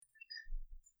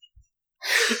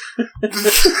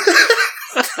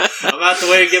I'm about to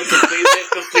wait to give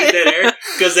complete dead air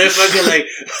because they're fucking like.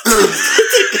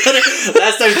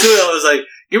 Last time too, I was like,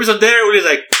 "Give me some dead air." When he's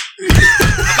like,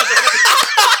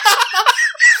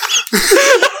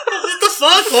 "What the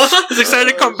fuck? What?" He's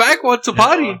excited to come back. What's a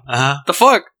party? The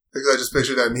fuck? I just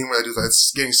pictured that meme where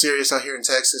it's getting serious out here in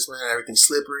Texas, man. Everything's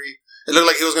slippery. It looked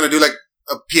like he was gonna do like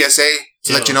a PSA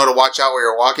to let you know to watch out where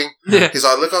you're walking. Yeah. He's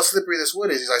like, look how slippery this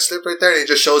wood is. He's like, slip right there, and he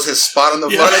just shows his spot on the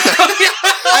floor like that.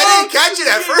 I didn't catch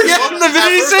it at first.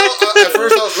 At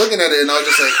first I was looking at it, and I was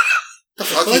just like, the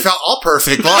fuck? He felt all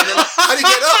perfect. How did he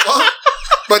get up? Huh?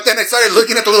 But then I started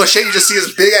looking at the little shit. You just see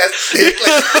his big ass dick.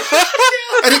 Like,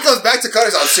 and he comes back to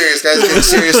cut. He's like, I'm serious, guys. Getting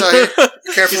serious out here.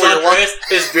 Careful where you're walking.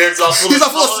 His beard's all full of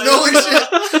snow and shit.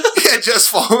 Yeah, just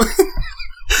falling.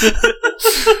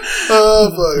 Oh,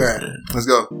 fuck. Alright, let's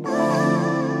go.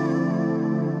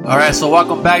 Alright, so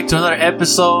welcome back to another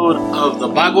episode of the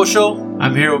Bago Show.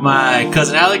 I'm here with my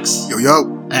cousin Alex.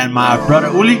 Yo. And my brother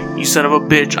Uli. You son of a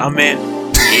bitch, I'm in.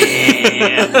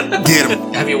 Yeah. Get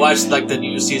him. Have you watched like the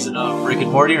new season of Rick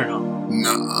and Morty or no?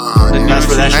 No. That's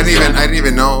where that I didn't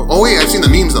even know. Oh, wait, I've seen the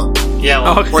memes though. Yeah,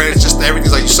 well, where it's just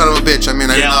everything's like, you son of a bitch. I mean,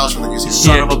 I didn't know that was from the new season.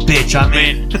 Son of a bitch, I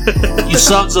mean. You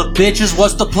sons of bitches,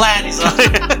 what's the plan? He's like,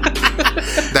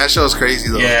 that show's crazy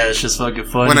though. Yeah, it's just fucking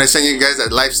funny. When I send you guys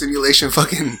that life simulation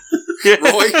fucking Yeah.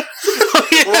 Roy.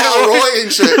 Roy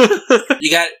and shit.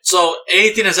 You got, so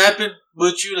anything has happened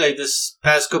with you like this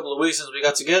past couple of weeks since we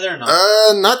got together or no?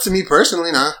 Not to me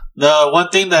personally, nah. The one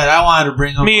thing that I wanted to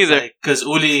bring up Me either. Because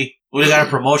Uli got a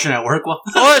promotion at work. Oh,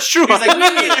 that's true. He's like, me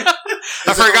neither.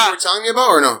 I forgot. You were telling me about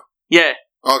or no? Yeah.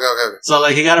 Okay. So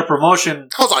like he got a promotion.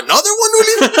 That was another one,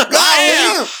 Uli? God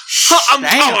damn. I'm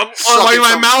wiping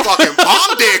my mouth. Fucking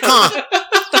bomb dick, huh?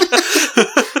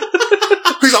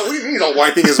 He's like, what do you mean he's all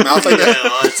wiping his mouth like that? Yeah,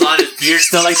 well, it's on his beard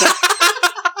still like that.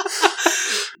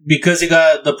 Because he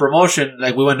got the promotion,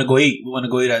 like we went to go eat. We went to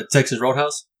go eat at Texas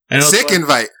Roadhouse. And Sick fun.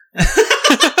 Invite.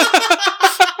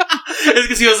 It's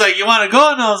because he was like, you want to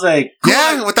go? And I was like, cool.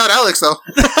 Yeah, without Alex though.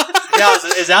 Yeah,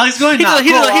 is Alex going? He didn't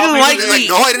like me.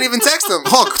 No, I didn't even text him.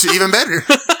 Oh, even better.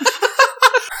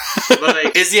 But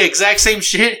like, it's the exact same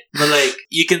shit. But like,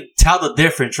 you can tell the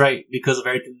difference, right? Because of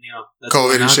everything, that's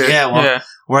COVID and shit. Yeah, well, yeah.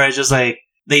 Where it's just like,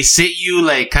 they sit you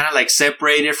like kind of like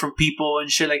separated from people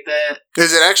and shit like that.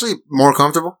 Is it actually more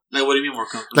comfortable? Like, what do you mean more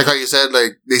comfortable? Like how you said,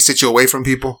 like they sit you away from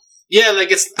people. Yeah,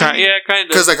 like it's kind of.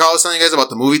 Because like I was telling you guys about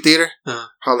the movie theater,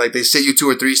 how like they sit you 2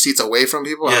 or 3 seats away from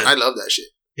people. Yeah. I love that shit.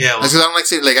 Yeah, because I don't like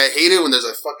sitting. Like I hate it when there's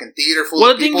a fucking theater full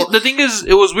of people. The thing is,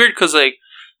 it was weird because like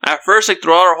at first, like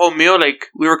throughout our whole meal, like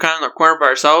we were kind of in our corner by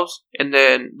ourselves, and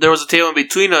then there was a table in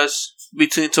between us,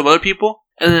 between some other people,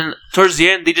 and then towards the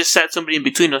end, they just sat somebody in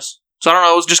between us. So I don't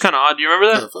know. It was just kind of odd. Do you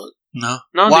remember that? No.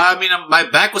 Well, I mean, my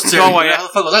back was turned. How the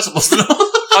fuck was I supposed to know?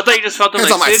 I thought you just felt them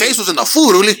like my face was in the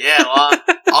food, Uli. Yeah, well,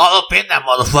 all up in that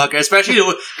motherfucker. Especially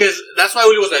because that's why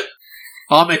Uli was like,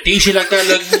 all my shit like that.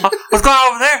 Like, what's going on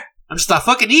over there? I'm just not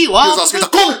fucking eat. Wow.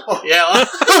 Yeah, well.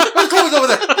 What's going over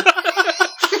there?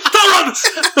 Don't run!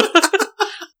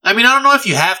 I mean, I don't know if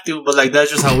you have to, but like that's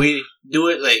just how we do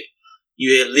it. Like,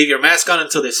 you leave your mask on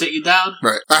until they sit you down.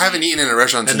 Right. I haven't eaten in a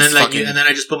restaurant since and then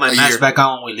I just put my mask back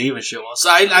on when we leave and shit. So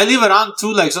I leave it on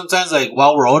too, like sometimes like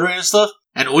while we're ordering and stuff.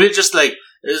 And Uli just like,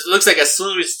 it looks like as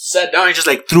soon as we sat down, he just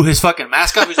like threw his fucking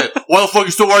mask off. He's like, why the fuck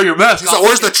you still wearing your mask? He's like,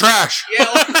 where's the trash? Yeah.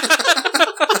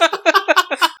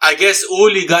 I guess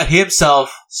Uli got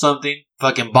himself something.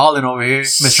 Fucking balling over here.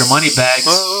 Mr. Moneybags.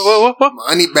 What?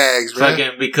 Moneybags, right?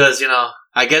 Fucking because,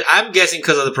 I'm guessing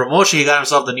because of the promotion, he got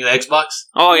himself the new Xbox.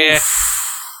 Oh, yeah.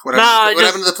 What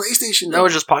happened to the PlayStation? That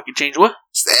was just pocket change. What?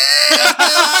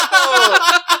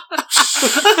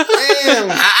 Damn.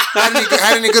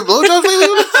 Had any good blowjobs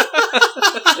lately?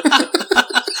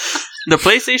 The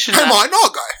PlayStation. Hey, I know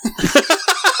a guy.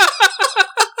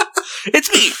 It's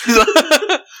me.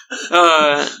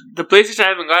 The PlayStation, I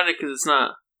haven't gotten it because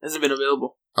hasn't been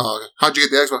available. Oh, okay. How'd you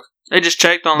get the Xbox? I just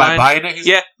checked online. By buying it?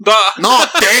 Yeah. No,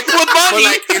 dick. With money. But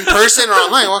like in person or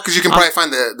online? Well, because you can probably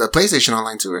find the PlayStation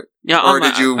online too, right? Yeah, or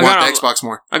did you want the Xbox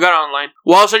more? I got it online.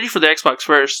 Well, I was searching for the Xbox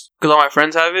first because all my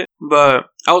friends have it, but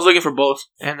I was looking for both.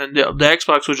 And then the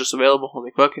Xbox was just available. I was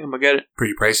like, fuck it, I'm going to get it.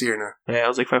 Pretty pricey or no? Yeah, it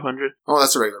was like $500. Oh,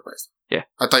 that's a regular price. Yeah.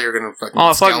 I thought you were going to fucking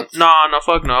fuck no,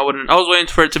 fuck no. I wouldn't. I was waiting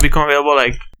for it to become available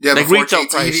like retail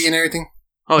price. TV and everything?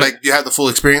 Oh, like, you have the full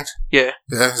experience? Yeah.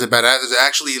 Yeah, is it badass? Is it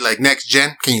actually, like, next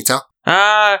gen? Can you tell?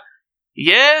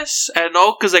 Yes and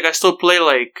no, because, like, I still play,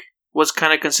 like, what's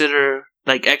kind of considered,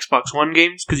 like, Xbox One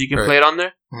games, because you can play it on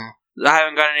there. Mm-hmm. I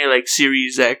haven't got any, like,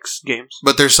 Series X games.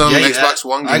 But there's some Xbox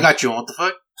One games. I got you. What the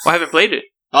fuck? Well, I haven't played it.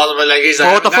 I was like, he's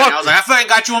like, what the fuck? I was like, I fucking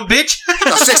got you one, bitch.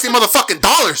 $60 motherfucking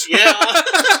dollars. Yeah.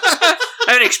 I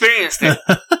haven't experienced it.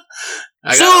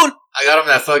 I got him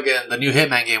that fucking the new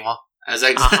Hitman game, as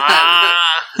X,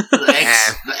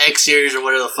 the X series or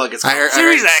whatever the fuck it's called.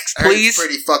 Series X, please. It's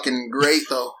pretty fucking great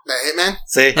though. That Hitman.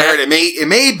 See, I heard it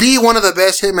may be one of the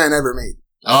best Hitman ever made.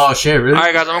 Oh shit, really? All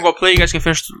right, guys, I'm gonna go play. You guys can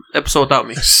finish the episode without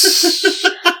me.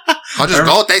 I'll just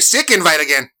go with that sick invite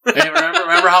again. Hey,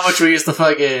 remember how much we used to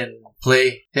fucking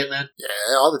play Hitman?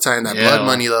 Yeah, all the time. That blood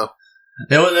money though.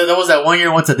 There was that one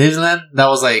year I went to Disneyland. That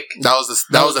was like that was the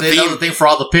theme. That was the thing for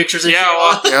all the pictures. And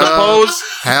the pose.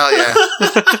 Hell yeah!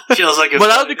 She was like, but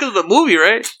that was because of the movie,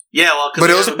 right? Yeah, well, but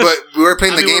we were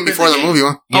playing the game before the movie,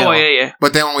 huh? Yeah, oh yeah.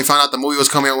 But then when we found out the movie was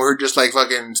coming out, we were just like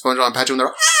fucking SpongeBob and Patrick.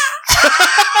 Remember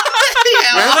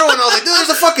when I was like, dude, there's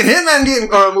a fucking Hitman game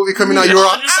or a movie coming out? You were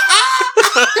all.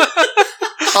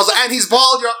 I was like, and he's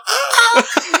bald. You're all,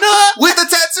 with a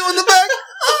tattoo in the back.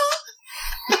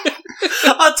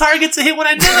 On target to hit when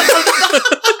I know.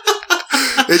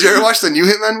 Did you ever watch the new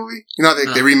Hitman movie? You know,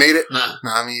 they remade it?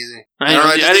 Nah, me either.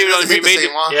 I didn't even know they remade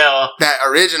it. Yeah, well. That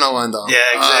original one, though.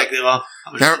 Yeah, exactly.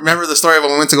 Remember the story of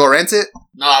when we went to go rent it?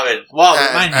 No, I mean,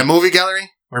 remind me. At movie gallery?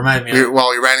 Remind me. We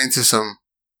ran into some...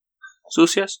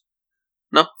 Sucias?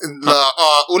 No?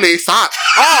 Ule thought.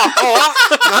 No.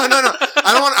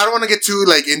 I don't want to get too,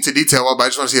 into detail, but I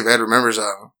just want to see if Ed remembers.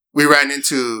 We ran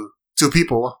into two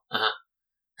people. Uh-huh.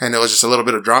 And it was just a little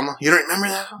bit of drama. You don't remember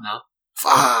that? No.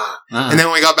 Fuck. Uh-huh. And then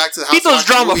when we got back to the house... Keep those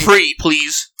drama free,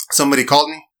 please. Somebody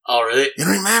called me. Oh, really? You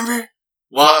don't remember?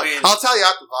 Well, I mean, I'll tell you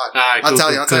after the pod. Right, I'll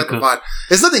tell you after the pod.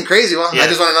 It's nothing crazy. Well, yeah. I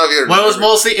just want to know if you remember. Well,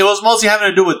 it was mostly having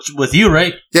to do with you,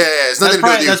 right? Yeah. It's nothing to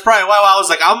do with you. That's probably why I was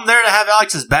like, I'm there to have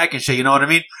Alex's back and shit. You know what I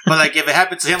mean? But if it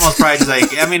happened to him, I was probably just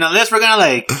like, I mean, unless we're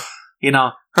gonna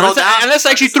Unless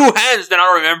I actually threw hands, then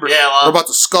I'll remember. Yeah, well, we're about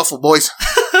to scuffle, boys.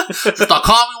 Just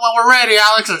call me when we're ready,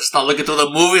 Alex. And just looking through the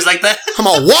movies like that. Come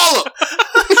on, wallop.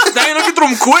 Now you're looking through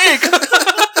them quick.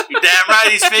 You're damn right.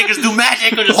 These fingers do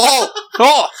magic. Or just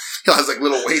oh. He has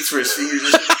little weights for his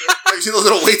fingers. Have you seen those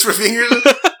little weights for fingers?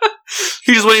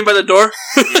 He's just waiting by the door.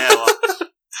 Yeah, well.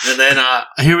 And then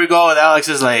here we go with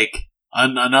Alex's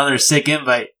another sick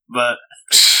invite, but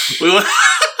we went.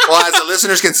 Well, as the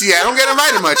listeners can see, I don't get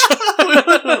invited much.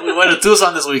 We went to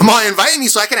Tucson this week. Come on, invite me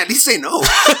so I can at least say no.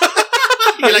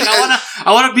 You're like,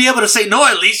 I want to be able to say no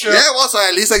at least. Yeah, well, so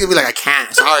at least I can be like, I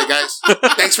can't. Sorry, guys.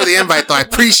 Thanks for the invite, though. I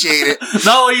appreciate it.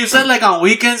 No, what you said on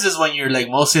weekends is when you're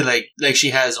mostly like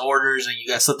she has orders and you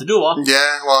got stuff to do. Huh?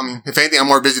 Yeah, well, I mean, if anything, I'm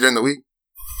more busy during the week.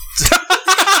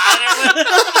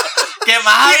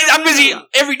 I'm busy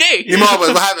every day. You know,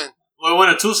 but what happened? We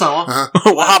went to Tucson, huh?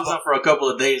 Uh-huh. What happened for a couple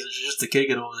of days? It's just to kick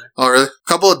it over there. Oh, really?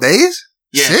 Couple of days?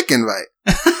 Yeah. Sick invite.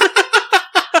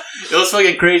 It was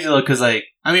fucking crazy though, because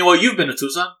you've been to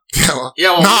Tucson.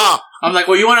 Yeah, well. Nah. I'm like,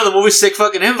 you went to the movie, sick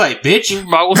fucking invite, bitch.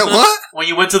 What? When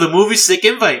you went to the movie, sick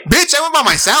invite. Bitch, I went by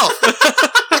myself.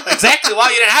 Exactly. Why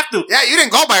you didn't have to? Yeah, you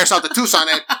didn't go by yourself to Tucson,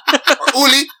 Ed. Or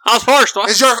Uli. I was first. What?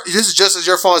 This is just as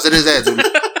your fault as it is Ed's, Uli.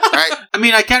 Right? I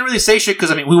mean, I can't really say shit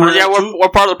because we were. Yeah, we're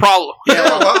part of the problem.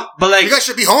 Yeah, but you guys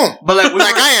should be home. But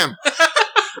I am.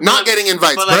 Not getting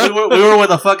invites. But we were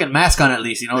with a fucking mask on at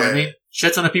least. You know what I mean?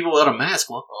 Shit ton of people without a mask.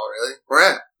 Well. Oh, really?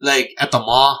 Where at? At the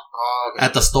mall. Oh, okay.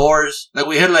 At the stores.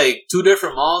 We hit 2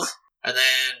 different malls, and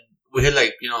then we hit a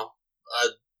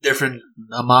different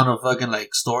amount of fucking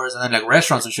stores, and then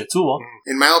restaurants and shit too. Well.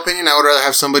 In my opinion, I would rather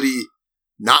have somebody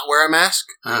not wear a mask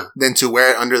than to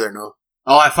wear it under their nose.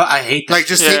 Oh, I hate that.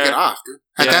 Just take it off, dude.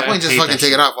 At that point, just fucking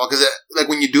take it off. Well, because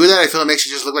when you do that, I feel it makes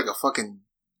you just look like a fucking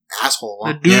asshole.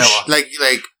 A douche. Yeah,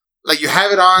 well. You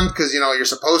have it on because you're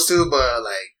supposed to, but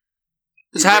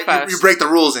it's half-assed. You break the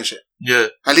rules and shit. Yeah.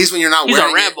 At least when you're not He's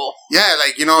wearing a rebel.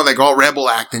 it. Yeah, all rebel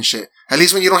act and shit. At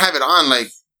least when you don't have it on,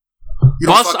 you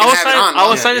don't fucking have it on. I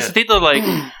was saying this to Tito,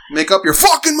 make up your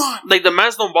fucking mind. The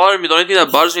mask don't bother me. The only thing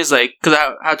that bothers me is because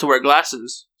I had to wear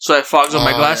glasses, so it fogs up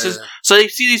my glasses. Yeah. So you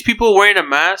see these people wearing a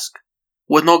mask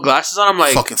with no glasses on. I'm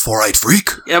like, fucking 4-eyed freak.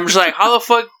 Yeah, I'm just like, how the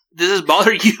fuck does this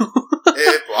bother you?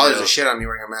 It bothers the shit on me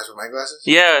wearing a mask with my glasses.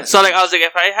 Yeah, so I was like,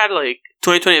 if I had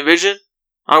 20/20 vision,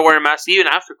 I'd wear a mask even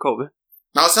after COVID.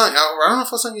 I was telling, I don't know if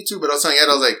I was telling you too, but I was telling Ed,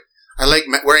 I was like, I like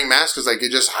wearing masks because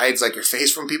it just hides your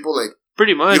face from people.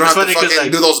 Pretty much. You don't have to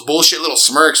fucking do those bullshit little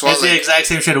smirks. It's the exact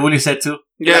same shit Willie said too.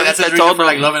 Yeah, that's his reason for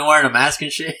loving wearing a mask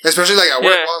and shit. Especially at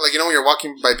work, when you're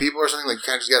walking by people or something, you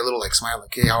kind of just get a little smile,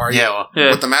 hey, how are you?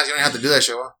 Yeah, With the mask, you don't have to do that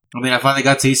shit. Well. I mean, I finally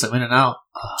got to eat some In-N-Out.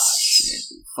 Oh shit!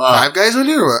 Fuck. 5 Guys with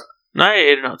you or what? No, I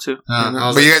ate it out too.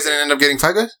 But you guys didn't end up getting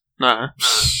 5 Guys? Nah.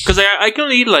 Because I can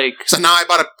only eat like... So now I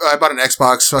bought an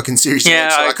Xbox fucking Series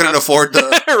X, so I couldn't afford the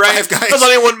right. Five Guys. That's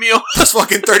only one meal. Those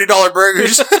fucking $30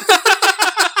 burgers.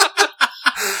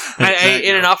 I ate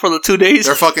In-N-Out for the 2 days.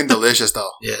 They're fucking delicious,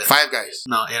 though. Yeah. Five Guys.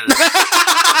 No, yeah.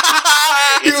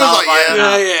 He was like,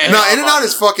 yeah. No, In-N-Out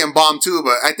is fucking bomb, too,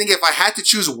 but I think if I had to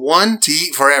choose one to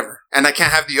eat forever, and I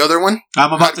can't have the other one...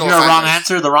 I'm about to hear a wrong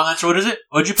answer. The wrong answer, what is it?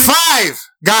 What'd you pick? Five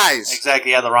Guys!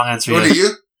 Exactly, yeah, the wrong answer. What yeah. are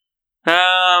you?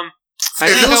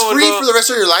 If it was free for the rest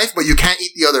of your life, but you can't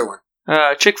eat the other one.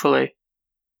 Chick-fil-A.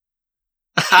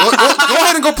 Go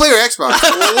ahead and go play your Xbox.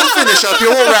 We'll finish up here.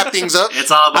 We'll wrap things up.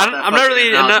 It's all about I don't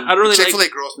really Chick-fil-A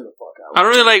like... grossed me the fuck out. I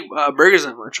don't really like burgers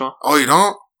that much. Huh? Oh, you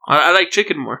don't? I like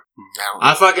chicken more.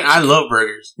 I love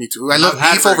burgers. Me too. I love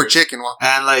beef over chicken. Well.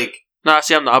 And like... Nah,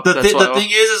 see, I'm the opposite. The thing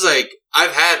is like,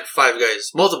 I've had Five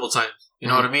Guys multiple times. You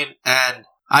know what I mean? And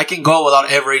I can go without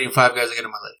ever eating Five Guys again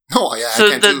in my life. Oh, yeah, I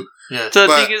can too. Yeah. So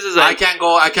the thing is like...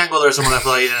 I can't go there someone that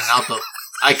feel like eating In-N-Out though.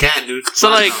 I can, dude. So,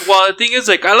 like, well, the thing is,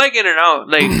 like, I like In-N-Out.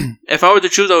 Like, if I were to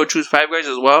choose, I would choose Five Guys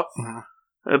as well.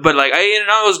 Mm-hmm. But, like, I ate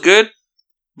In-N-Out, it was good.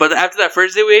 But after that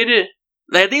first day we ate it,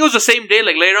 like, I think it was the same day.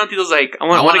 Like, later on, he was like, I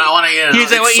want to eat In-N-Out.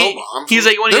 He was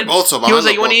like, you want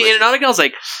to eat In-N-Out again? I was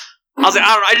like, I don't know.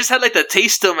 I just had, like, the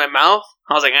taste still in my mouth.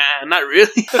 I was like, not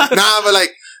really. Nah, but, like,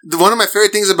 one of my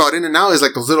favorite things about In-N-Out is,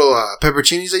 like, those little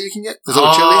pepperoncinis that you can get. Those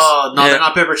little chilies. Oh, no, they're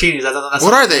not pepperoncinis. That's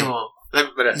what are they?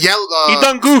 Yellow. He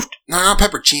done goofed. No, not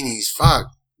pepperoncinis. Fuck.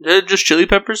 They're just chili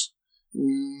peppers.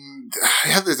 I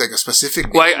have this like a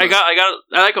specific. Well, I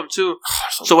like them too.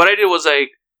 So what I did was like,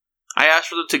 I asked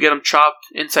for them to get them chopped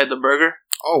inside the burger.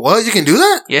 Oh, what? You can do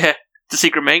that? Yeah, the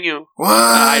secret menu. What?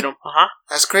 Item.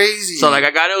 That's crazy. So like,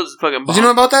 I got it. It was fucking bomb. Did you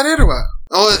know about that, Ed, or what?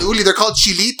 Oh, Uli, they're called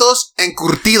chilitos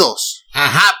encurtidos.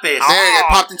 There, it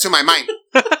popped into my mind.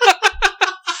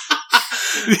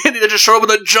 They just show up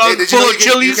with a jug full of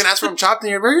chilies. You can ask for them chopped in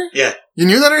your burger? Yeah. You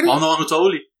knew that already? I'm the one who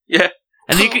told you. Yeah.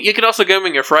 And you can also get them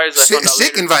in your fries.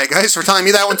 Sick invite, guys, for telling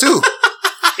me that one too.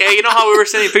 Yeah, you know how we were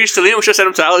sending pictures to Lena? We should send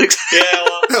them to Alex. Yeah,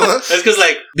 well, that's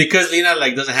because Lena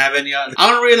like doesn't have any. I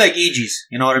don't really like EGs.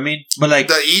 You know what I mean? But like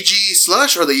the EG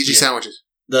slush or the EG sandwiches.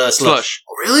 The slush.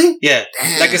 Oh, really? Yeah.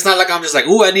 Damn. Like it's not like I'm just like,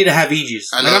 ooh, I need to have EGs.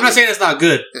 I'm not saying it's not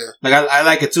good. Yeah. Like I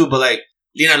like it too, but like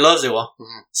Lena loves it. Well,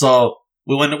 so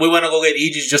we went to go get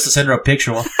EGs just to send her a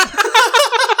picture. Well.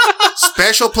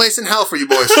 Special place in hell for you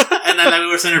boys. And then like we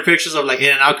were sending her pictures of like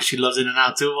In-N-Out because she loves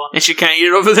In-N-Out too. Well. And she can't eat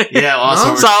it over there. Yeah, well,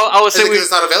 so I was saying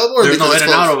it's not available. Or there's no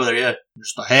In-N-Out over there. Yeah,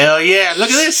 just hell yeah. Look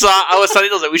at this. So I was telling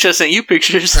those like we should have sent you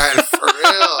pictures. For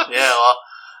real. Yeah,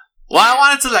 well, I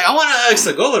wanted Alex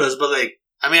to go with us, but like.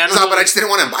 I mean, but I just didn't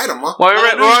want to invite him, huh? I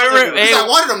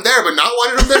wanted him there, but not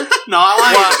wanted him there. No, I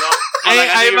wanted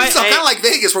him. It's kind of like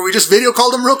Vegas, where we just video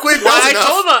called him real quick. I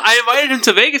told him I invited him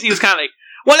to Vegas. He was kind of like,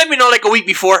 "Well, let me know like a week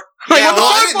before." Like, yeah,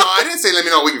 I didn't say let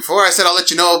me know a week before. I said I'll let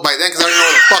you know by then because I don't know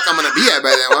where the fuck I'm gonna be at by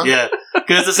then. Huh? Yeah,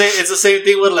 because it's the same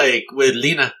thing with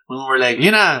Lena when we were like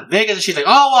Lena Vegas, and she's like,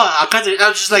 "Oh, well, I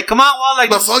was just like, come on, well,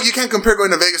 like." But fuck, you can't compare going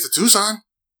to Vegas to Tucson.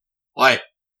 Why?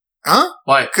 Huh?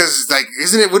 Why? Because like,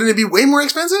 wouldn't it be way more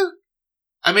expensive?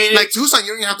 I mean, like Tucson, you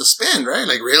don't even have to spend, right?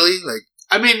 Like, really? Like,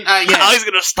 I mean, yeah. Now he's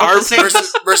gonna starve.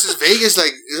 versus Vegas,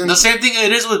 like the same thing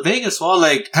it is with Vegas. Well,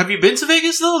 like, have you been to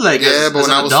Vegas though? Like, yeah, but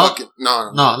when I was fucking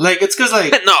no, like it's because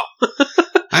like no.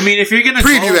 I mean, if you're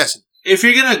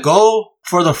gonna go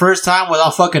for the first time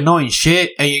without fucking knowing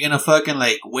shit, and you're gonna fucking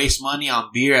like waste money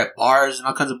on beer at bars and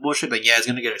all kinds of bullshit, like it's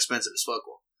gonna get expensive as fuck.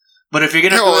 But if you're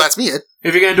gonna that's me.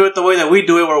 If you're gonna do it the way that we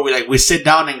do it, where we sit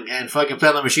down and fucking play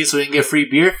on the machine so we can get free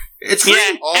beer, it's free.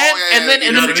 Yeah. And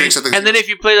then if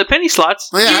you play the penny slots,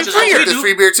 there's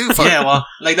free beer too. Fuck. Yeah, well,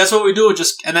 like that's what we do.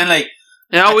 And then like,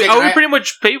 all we pretty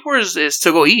much pay for is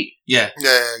to go eat. Yeah.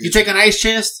 You take an ice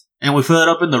chest and we fill it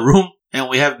up in the room and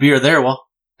we have beer there. Well,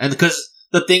 and because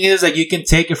the thing is, like, you can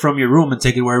take it from your room and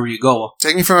take it wherever you go. Well.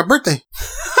 Take me for my birthday.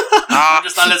 I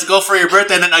just thought, let's go for your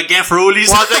birthday and then again for Uli's.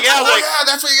 Well, yeah,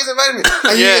 that's what you guys invited me.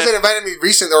 And you guys had invited me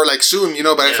recently or like soon,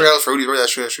 but I forgot it was for Uli's birthday.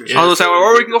 That's true. Yeah, I was like,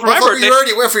 or we can go for my birthday. You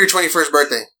already went for your 21st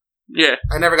birthday. Yeah.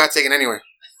 I never got taken anywhere.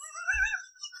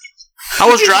 I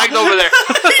was dragged over there.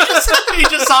 he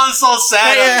just sounded so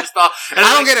sad. And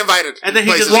I don't get invited. And then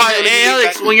he just hey,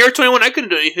 Alex, when you're 21, I couldn't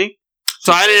do anything.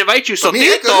 So I didn't invite you. So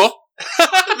Tito.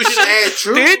 Hey,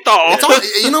 true.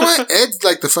 You know what? Ed's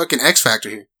like the fucking X Factor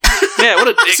here. Yeah, what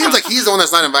a dick. It seems like he's the one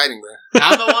that's not inviting, bro.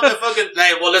 I'm the one that fucking,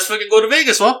 let's fucking go to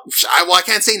Vegas, well. I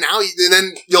can't say now, and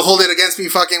then you'll hold it against me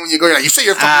fucking when you go. Like, you say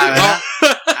you're fucking I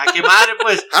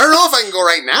don't know if I can go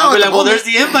right now. I'll be like, well, there's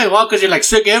the invite, well, because you're like,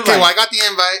 sick invite. Okay, well, I got the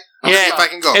invite. I'll see if I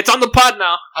can go. It's on the pod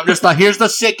now. I'm just like, here's the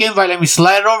sick invite. Let me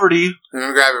slide it over to you. Let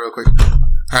me grab it real quick.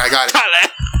 Alright, I got it.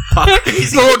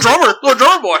 He's a little drummer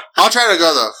boy. I'll try to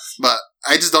go though, but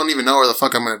I just don't even know where the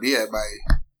fuck I'm gonna be at by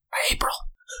April.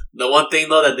 The one thing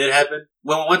though that did happen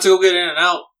when we went to go get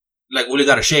In-N-Out, like Willie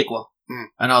got a shake,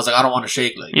 and I was like, I don't want a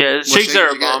shake. Like, yeah, shakes are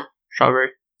a bomb. Strawberry.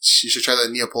 You should try the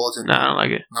Neapolitan. Nah, I don't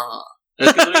like it. No,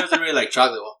 that's because Willie doesn't really like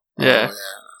chocolate. Yeah. Oh, yeah.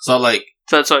 So like,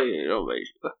 that's why you don't like.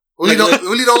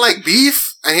 Willie don't like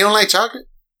beef, and he don't like chocolate.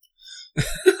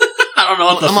 I don't know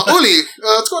what the I'm like, Uli,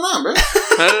 what's going on, bro?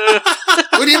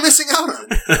 What are you missing out on?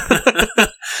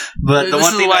 But the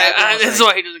one thing this is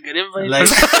why he doesn't get invited. Like,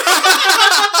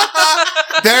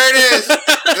 there it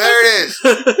is.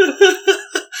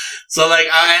 So like,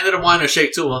 I ended up wanting a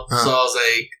shake too. So I was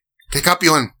like, "Pick up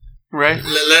one." Right.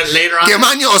 Later on, que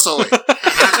mañoso.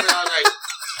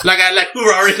 Like we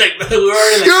were already like you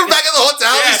were back at the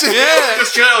hotel. Yeah.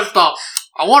 Just chill stuff.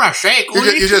 I want a shake.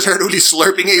 You just heard Uli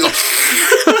slurping it. He goes,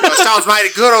 that sounds mighty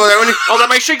good over there. Oh, that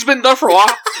my shake's been done for a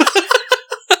while.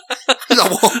 He's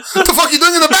like, what the fuck are you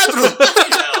doing in the bathroom?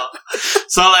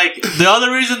 So, like, the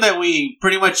other reason that we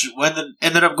pretty much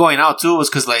ended up going out, too, was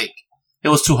because, like, it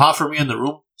was too hot for me in the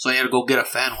room, so I had to go get a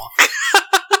fan one.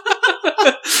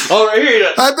 Oh, right here.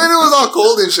 I bet it was all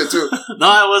cold and shit, too.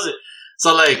 No, it wasn't.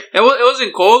 So, like... It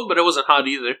wasn't cold, but it wasn't hot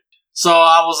either. So,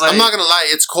 I was like... I'm not gonna lie,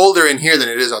 it's colder in here than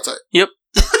it is outside. Yep.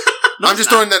 No, I'm just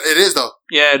throwing that it is, though.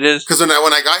 Yeah, it is. Because when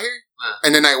I got here,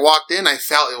 and then I walked in, I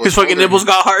felt it was his fucking nipples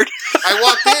got hard. I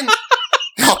walked in,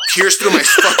 it all pierced through my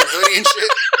fucking hoodie and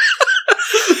shit.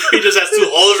 He just has 2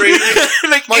 holes right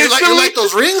there. Like, you like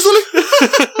those rings, Uli?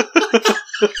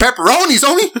 Pepperonis,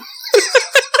 only?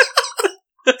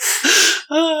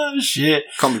 Oh, shit.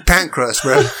 Call me pan crust,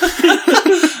 bro.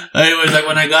 Anyways, like,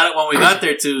 when we got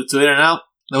there to In-N-Out,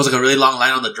 there was like a really long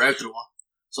line on the drive-thru one.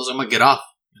 So I was like, I'm gonna get off,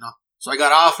 you know? So I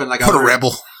got off and like... What a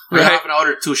rebel. I got off and I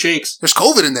ordered 2 shakes. There's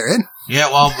COVID in there, Ed. Yeah,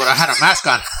 well, but I had a mask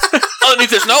on.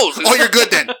 Underneath his nose. Oh, you're good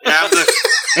then. Yeah, I'm good.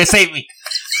 It saved me.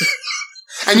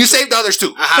 And you saved the others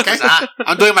too. Okay?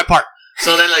 I'm doing my part.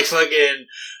 So then, like, fucking...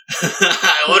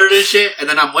 I ordered this shit, and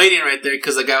then I'm waiting right there,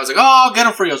 because the guy was like, oh, I'll get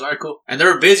them for you. I was like, alright, cool. And they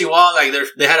were busy while, like,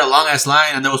 they had a long-ass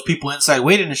line, and there was people inside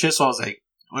waiting and shit, so I was like,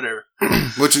 whatever.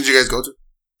 Which one did you guys go to?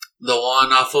 The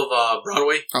one off of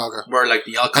Broadway. Oh, okay. Where, like,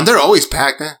 the and they're always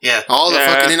packed, man. Yeah. All the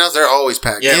fucking In-N-Outs, they're always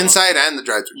packed. Yeah, inside and the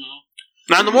drive-thru.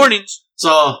 Not in the mornings.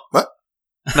 So... What?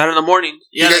 Not in the morning.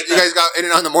 Yeah, you guys got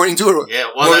In-N-Out in the morning too, or what? Yeah,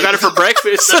 well, we got it for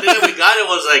breakfast. The day that we got it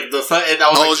was like the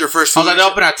was your first food? I was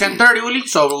like, open at 10:30, Willie.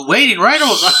 So we're waiting, right? I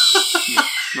was like,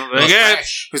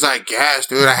 he's like, gas,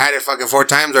 dude. I had it fucking 4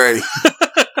 times already.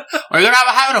 We're gonna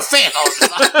have it a 5th.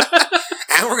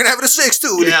 And we're gonna have it a 6th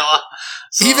too. Willie. Yeah, well,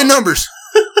 so, even numbers.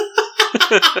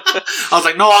 I was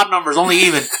like, no odd numbers, only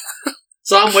even.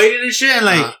 So I'm waiting and shit, and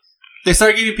like they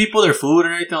start giving people their food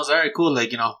and everything. I was like, alright, cool.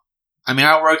 Like, you know, I mean,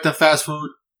 I worked in fast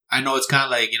food. I know it's kind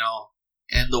of like, you know,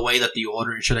 in the way that you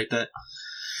order and shit like that.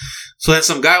 So then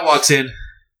some guy walks in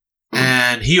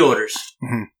and he orders.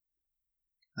 Mm-hmm.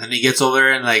 And he gets over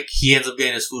there and like he ends up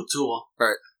getting his food too.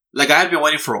 Right. Like I had been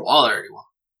waiting for a while already.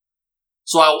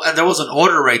 So and there was an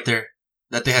order right there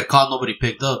that they had called, nobody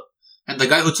picked up. And the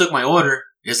guy who took my order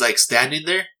is like standing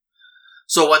there.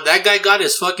 So when that guy got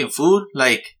his fucking food,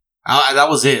 like that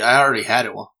was it. I already had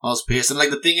it. Well, I was pissed. And like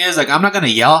the thing is, like I'm not gonna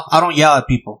yell. I don't yell at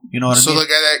people. You know what I mean? So the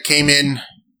guy that came in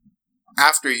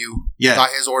after you got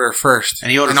his order first,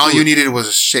 and he ordered all food. You needed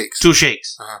was shakes. 2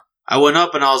 shakes. Uh-huh. I went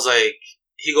up and I was like,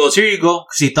 he goes, here you go,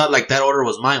 because he thought like that order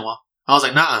was mine. Well, I was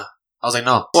like, nah. I was like,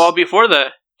 no. Well, before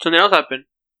that, something else happened.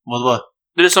 What?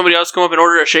 Did somebody else come up and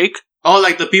order a shake? Oh,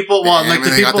 like the people. Well, like the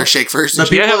people got their shake first. The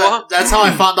people. That's how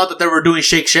I found out that they were doing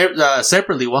shake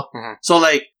separately. Well, so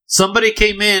like somebody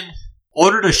came in,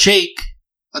 ordered a shake.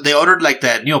 They ordered like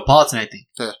that Neapolitan, I think,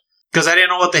 because I didn't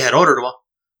know what they had ordered. Well,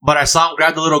 but I saw him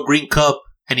grab the little green cup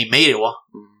and he made it. Well,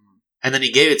 and then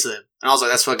he gave it to them, and I was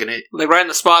like, "That's fucking it." Like right in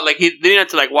the spot. Like they didn't have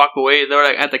to like walk away. They were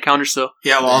like at the counter still.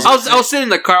 Yeah, well, I was sitting in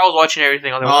the car. I was watching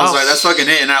everything. I was like, "That's fucking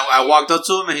it." And I walked up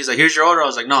to him and he's like, "Here's your order." I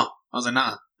was like, "No." I was like,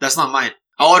 "Nah, that's not mine."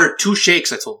 I ordered 2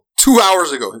 shakes. I told him. 2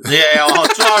 hours ago. Yeah,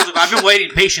 2 hours ago. I've been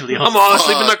waiting patiently. I'm all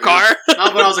asleep in the car.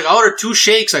 No, but I was like, I ordered 2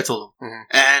 shakes. I told him,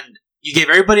 and you gave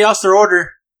everybody else their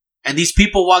order, and these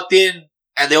people walked in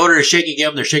and they ordered a shake. You gave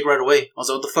them their shake right away. I was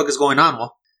like, what the fuck is going on?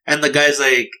 Well, and the guy's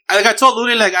like I told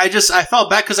Luli, like I felt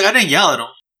bad because like I didn't yell at him.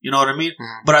 You know what I mean?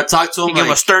 But I talked to him. You gave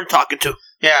him a stern talking to.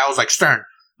 Yeah, I was like stern.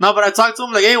 No, but I talked to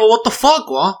him like, hey, well, what the fuck?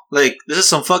 Well, like this is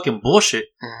some fucking bullshit.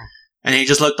 And he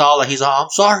just looked all like, he's all, I'm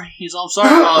sorry. He's all, I'm sorry.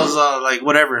 I was like,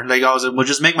 whatever. Like, I was like, well,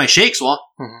 just make my shakes, well.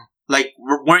 Like,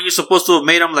 weren't you supposed to have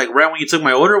made them, like, right when you took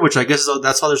my order? Which I guess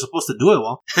that's how they're supposed to do it,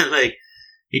 well. Like,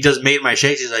 he just made my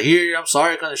shakes. He's like, here, I'm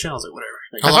sorry, kind of shit. I was like, whatever.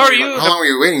 Like, How long were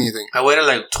you waiting, you think? I waited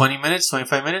like 20 minutes,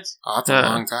 25 minutes. Oh, that's a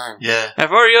long time. Yeah. If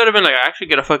I were you, I would have been like, I actually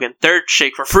get a fucking third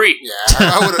shake for free.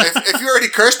 Yeah, I would have. If you already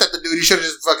cursed at the dude, you should have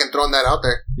just fucking thrown that out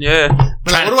there. Yeah.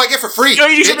 But like, what do I get for free?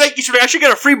 You should I should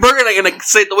get a free burger and like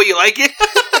say it the way you like it.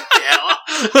 Yeah.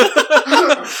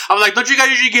 I'm like, don't you guys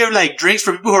usually give like drinks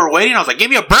for people who are waiting? I was like, give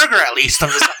me a burger at least. I'm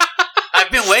just like, I've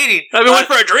been waiting. I've been waiting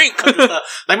for a drink.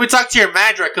 Let me talk to your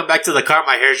manager. I come back to the car.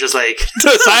 My hair's just like to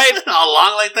the side, all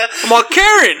long like that. I'm all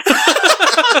Karen.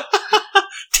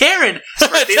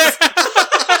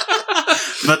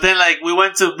 But then, like,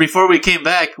 before we came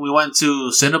back, we went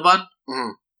to Cinnabon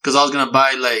because I was gonna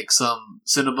buy like some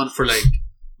Cinnabon for like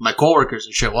my coworkers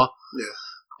and shit. Well, yeah.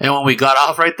 And when we got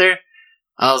off right there,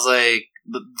 I was like,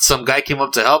 some guy came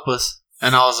up to help us.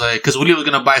 And I was like, because Willie was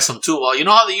going to buy some too. Well, you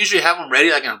know how they usually have them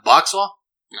ready, like in a box wall?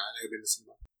 No, I've never been to some.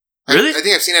 Really? I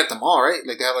think I've seen it at the mall, right?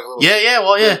 Like they have like a little. Yeah,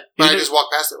 well, yeah. But I just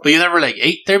walked past it. But you never like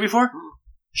ate there before?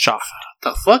 Shock.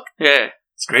 What the fuck? Yeah.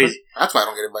 It's crazy. That's why I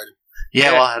don't get invited.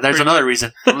 Yeah, well, there's another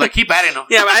reason. I'm like, keep adding them.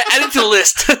 Yeah, but I add it to the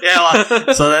list. Yeah,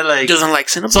 well, so then like. Doesn't like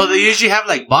cinnamon. So they usually have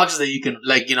like boxes that you can,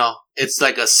 like, you know, it's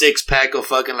like a 6-pack of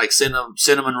fucking like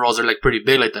cinnamon rolls. Are like pretty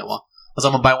big like that. Well, I was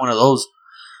going to buy one of those.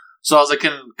 So I was like,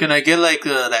 can I get like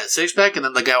that 6-pack? And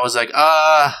then the guy was like,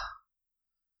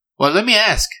 well, let me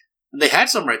ask. And they had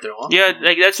some right there. Well, yeah,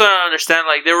 like that's what I don't understand.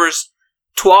 Like there was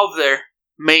 12 there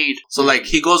made. So like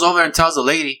he goes over and tells the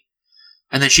lady,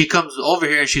 and then she comes over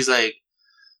here and she's like,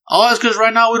 oh, it's because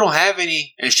right now we don't have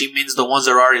any. And she means the ones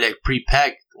that are already like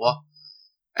pre-packed. Well,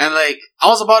 and like I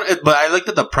was about it, but I looked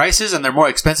at the prices and they're more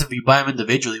expensive if you buy them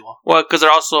individually. Well, because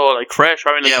they're also like fresh.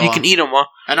 I mean, like, you can eat them. Well,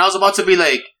 and I was about to be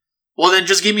like, well, then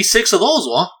just give me 6 of those,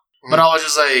 But I was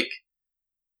just like,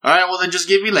 all right, well, then just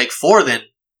give me like 4 then.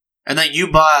 And then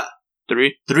you bought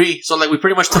 3. So, like, we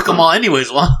pretty much took them all anyways,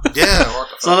 Yeah. What the fuck?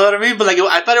 So, you know what I mean? But, like,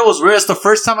 I thought it was weird. It's the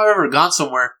first time I've ever gone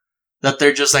somewhere that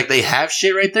they're just like, they have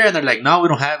shit right there. And they're like, no, we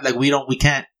don't have, like, we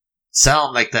can't sell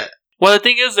them like that. Well, the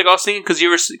thing is, like, I was thinking,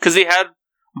 because they had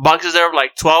boxes there of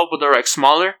like 12, but they're like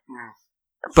smaller.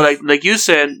 But, like you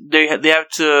said, you have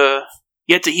to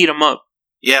heat them up.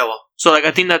 Yeah, well. So, like,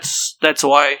 I think that's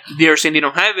why they're saying they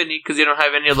don't have any, because they don't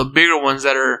have any of the bigger ones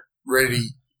that are ready to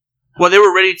eat. Well, they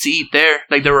were ready to eat there.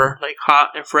 Like, they were, like, hot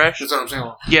and fresh. That's what I'm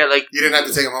saying. Yeah, like... You didn't have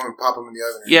to take them home and pop them in the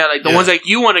oven. Yeah, like, the ones, like,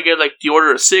 you want to get, like, the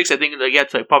order of 6, I think, like, you have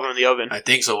to, like, pop them in the oven. I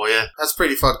think so, well, yeah. That's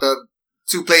pretty fucked up.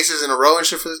 2 places in a row and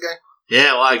shit for this guy?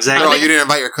 Yeah, well, exactly. Oh, you didn't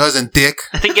invite your cousin, dick.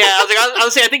 I think, yeah, I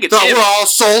was saying, I think it's him. We're all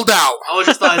sold out. I was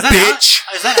just thought,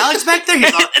 is that Alex back there?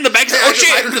 He's in the back. Yeah, oh, shit.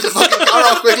 I just the fucking car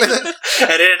off quick like that.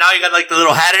 And then now you got, like, the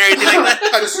little hat and everything like that.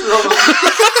 I just threw him.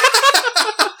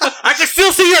 I can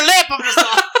still see your lip.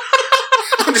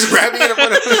 I'm just grabbing it in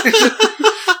front of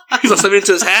him. He's also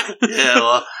into his hat. Yeah,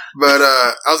 well. But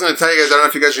I was going to tell you guys, I don't know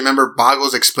if you guys remember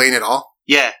Bago's Explain It All.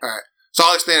 Yeah. All right. So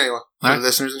I'll explain it anyway for the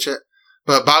listeners and shit.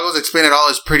 But Bago's Explain It All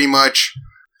is pretty much,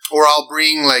 or I'll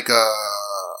bring like a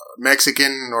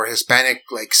Mexican or Hispanic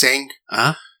like saying.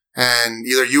 Uh-huh. And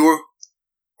either you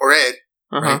or Ed,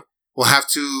 right, will have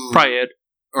to... Probably Ed.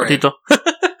 Or Ed.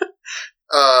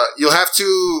 You'll have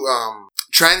to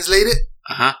translate it,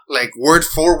 like word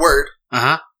for word,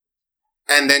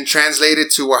 and then translate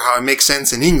it to how it makes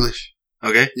sense in English.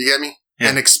 Okay. You get me? Yeah.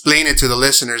 And explain it to the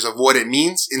listeners of what it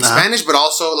means in Spanish, but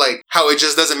also like how it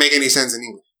just doesn't make any sense in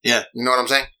English. Yeah. You know what I'm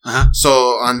saying?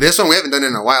 So on this one, we haven't done it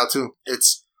in a while too.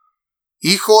 It's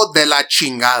hijo de la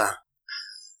chingada.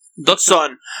 The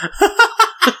son.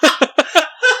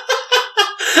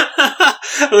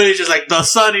 When he's just like, the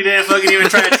son, he didn't fucking even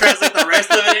try to translate the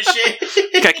rest of it and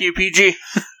shit. Kaki PG.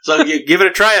 So give it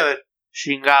a try of it.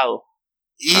 Chingado.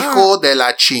 Hijo de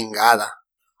la chingada.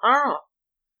 Oh.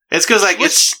 It's because, like,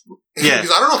 it's... Yeah.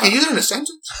 Because I don't know, can you use it in a sentence?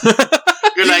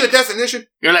 You're like... the definition.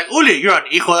 You're like, Uli, you're an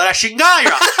hijo de la chingada.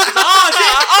 You're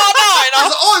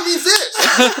oh, it means this.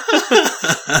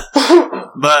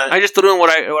 But... I just threw in what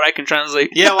I can translate.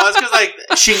 Yeah, well, it's because, like,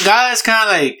 chingada is kind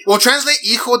of like... Well, translate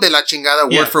hijo de la chingada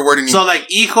word for word in English. So, like,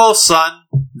 hijo, son,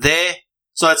 de...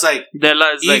 So it's like... De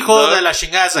la is hijo like de la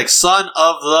chingada is like son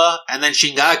of the... And then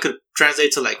chingada could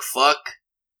translate to, like, fuck.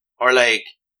 Or, like...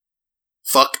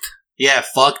 Fucked. Yeah,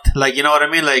 fucked. Like, you know what I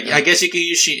mean? Like, I guess you can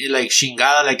use like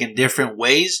chingada like in different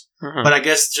ways. But I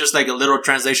guess just like a literal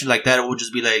translation like that, it would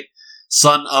just be like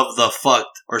son of the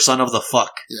fucked or son of the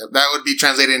fuck. Yeah, that would be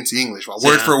translated into English. Well,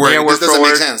 word for word. Yeah, this doesn't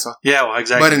make sense. Huh? Yeah, well,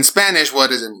 exactly. But in Spanish, what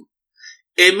does it mean?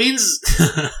 It means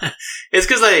it's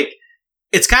because like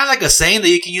it's kind of like a saying that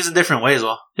you can use in different ways.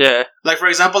 Well, yeah. Like for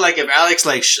example, like if Alex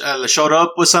like showed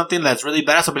up with something that's really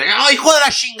badass, I'll be like, "Oh, hijo de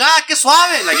la chingada, que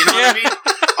suave!" Like, you know what I mean?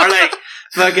 Or like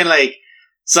fucking like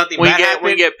something when bad happened.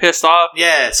 When you get pissed off.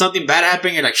 Yeah, something bad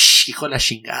happened, you're like, hijo la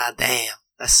chingada, damn,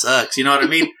 that sucks. You know what I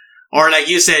mean? Or like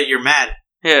you said, you're mad.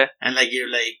 Yeah. And like,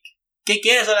 you're like, ¿qué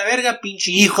quieres a la verga, pinche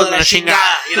hijo de la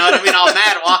chingada? You know what I mean? All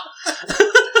mad,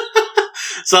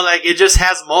 So like, it just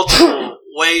has multiple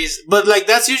ways. But like,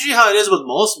 that's usually how it is with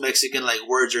most Mexican like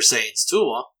words or sayings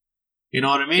too, You know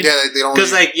what I mean? Yeah, they don't.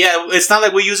 Because like, yeah, it's not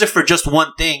like we use it for just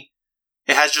one thing.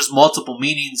 It has just multiple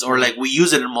meanings, or like we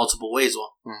use it in multiple ways, You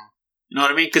know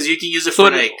what I mean? Because you can use it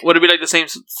for like... Would it be like the same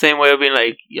way of being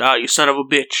like, you son of a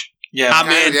bitch? Yeah.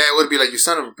 Amen. Yeah, it would be like, you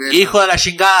son of a bitch. Hijo de la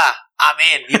chingada.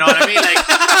 Amen. You know what I mean? Like...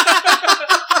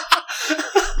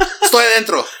 Estoy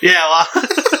adentro. Yeah, well...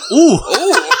 Ooh.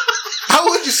 How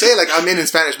would you say, like, I'm in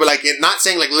Spanish? But, like, not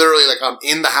saying, like, literally, like, I'm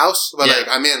in the house. But, like,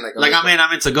 I'm in. Like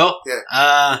I'm in to go?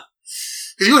 Yeah.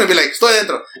 Because you wouldn't be like, estoy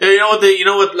adentro. You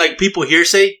know what, like, people here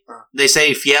say? They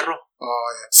say fierro.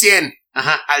 Oh, yeah. 100.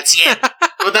 Ajá, al 100.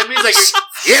 What that means, like...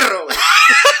 Fierro.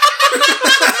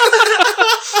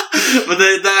 But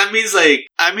that means, like...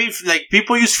 I mean, like,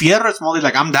 people use fierro. It's mostly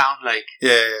like, I'm down. Like...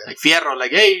 Yeah. Like, fierro.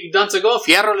 Like, hey, you done to go?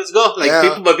 Fierro, let's go. Like,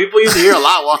 people use it here a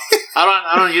lot. Well,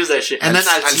 I don't use that shit. And then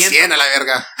al 100 a la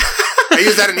verga. I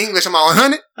use that in English. I'm like,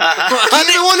 100. Uh-huh. Give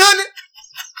me 100.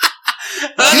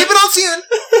 Keep it on 100.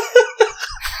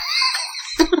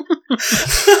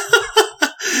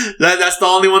 That's the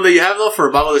only one that you have, though, for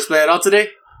Bago to explain it out today?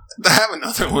 I have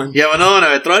another one. Yeah, another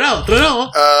one. Throw it out.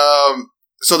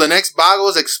 So the next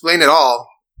Bagos Explain It All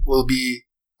will be...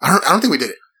 I don't think we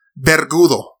did it.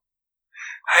 Vergudo.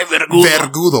 Ay, vergudo.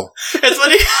 Vergudo. It's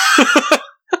funny.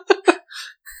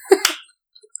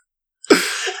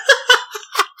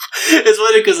 It's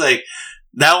funny because, like,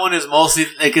 that one is mostly,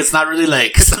 like, it's not really,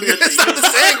 like... It's not the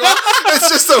saying. Well, it's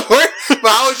just a word. But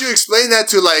how would you explain that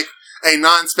to, like, a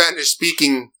non-Spanish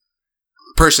speaking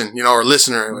person, or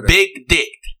listener or whatever? Big dick.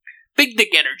 Big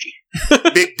dick energy.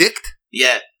 Big dick?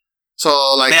 Yeah. So,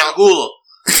 like... Vergudo.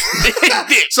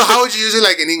 So how would you use it,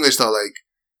 like, in English, though?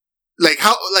 Like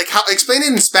how explain it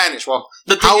in Spanish. Well,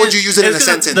 how would you use it in a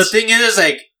sentence? The thing is,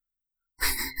 like,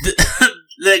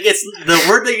 like, it's the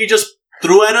word that you just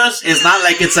threw at us is not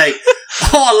like it's like,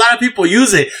 a lot of people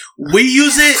use it. We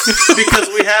use it because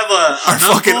we have our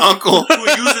fucking uncle who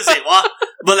uses it. Well,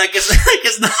 but like it's not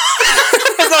it's not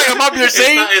like a popular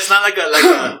saying. It's not like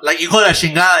hijo de la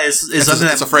chingada is something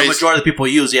that the majority of people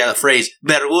use. Yeah, the phrase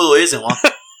vergudo isn't one.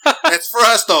 That's for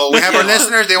us, though. We have our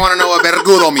listeners. They want to know what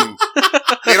vergudo means.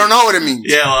 They don't know what it means.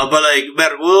 Yeah, well, but like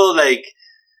vergudo, like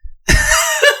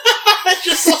it's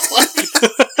just so funny.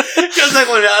 Because like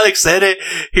when Alex said it,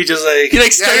 he just like you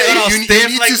need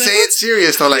to say it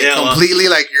serious though, like completely,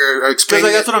 like you're explaining. Because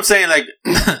like, that's what I'm saying, like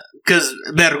because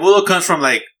vergudo comes from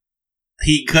like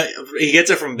he gets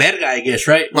it from verga, I guess,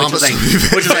 right? Which is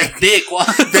like dick. Well,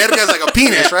 verga is like a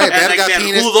penis, right? And verga like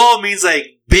penis. Vergudo means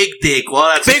like big dick. Well,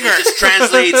 that's bigger. It just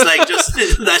translates like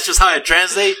that's just how it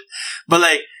translates. But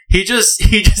like he just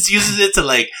uses it to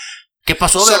like. ¿Qué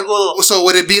pasó, vergudo? So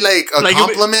would it be like a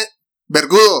compliment?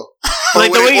 Vergudo.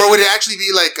 Or would it actually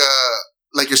be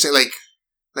like you're saying, like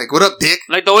what up, dick?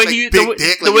 Like the way like he... Big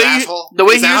dick, like the asshole? The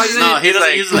way he uses it... No, he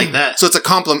doesn't use it like that. So it's a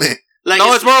compliment. Like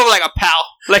no, it's more of like a pal.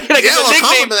 Like yeah, it's a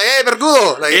nickname. Like, hey,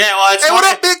 vergudo. Like, yeah, well, it's hey, what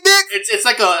up, big dick? It's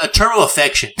like a term of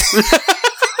affection.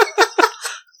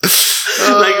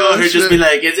 Like, just be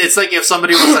like, it's like if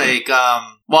somebody was like,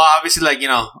 well, obviously, like,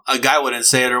 a guy wouldn't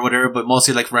say it or whatever, but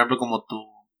mostly, like, for example, como tu,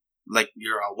 like,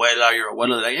 your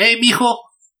abuelo, like, hey, mijo.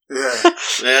 Yeah.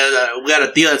 We got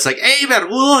a tío that's like, hey,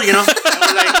 vergudo, And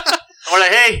we're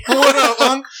like, hey. What up,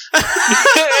 Unc?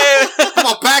 Come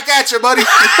on, back at you, buddy.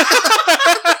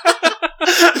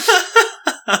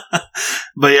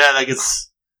 But yeah, like, it's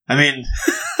like, big dick.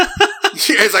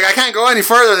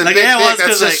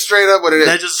 That's just straight up what it is.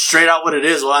 That's just straight out what it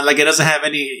is. Well, like, it doesn't have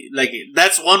any, like,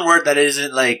 that's one word that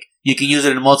isn't, like, you can use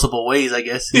it in multiple ways, I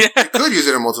guess. Yeah. You could use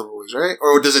it in multiple ways, right?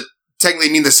 Or does it technically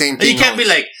mean the same thing? You can't be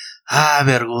like,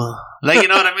 vergudo. Like, you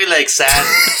know what I mean? Like, sad.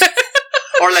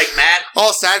 Or, like, mad.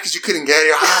 All sad because you couldn't get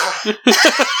it.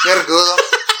 Vergudo.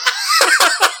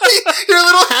 Your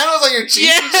little hand was on your cheek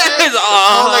and shit.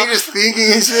 Like, you're just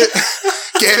thinking and shit.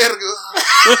 Que vergudo.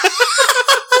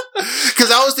 Because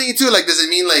I was thinking, too, like, does it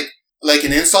mean, like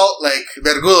an insult? Like,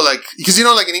 vergudo, like, because,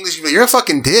 like, in English, you're a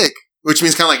fucking dick. Which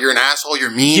means kind of like you're an asshole, you're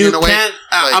mean in a way.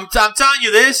 I'm telling you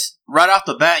this right off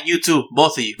the bat, you two,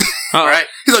 both of you. All right?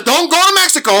 He's like, don't go to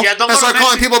Mexico and start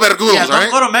calling people vergudos, right? Don't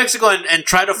go to Mexico and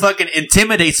try to fucking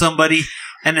intimidate somebody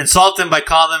and insult them by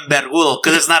calling them vergudo,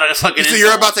 because it's not a fucking insult.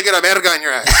 You're about to get a verga in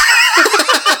your ass.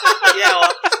 Yeah,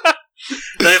 well.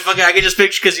 I can just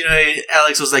picture, because,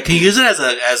 Alex was like, can you use it as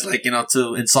like,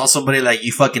 to insult somebody like,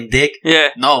 you fucking dick? Yeah.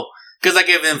 No. Because like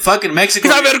if in fucking Mexico,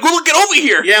 Vergudo, get over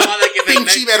here. Yeah, well, like if in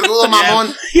Pinche vergudo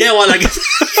mamon. Yeah, well, like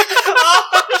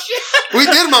we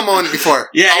did mamon before.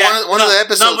 Yeah, one of the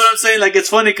episodes. No, but I'm saying like it's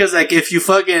funny because like if you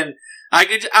fucking,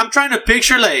 I'm trying to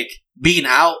picture like being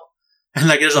out and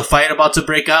like there's a fight about to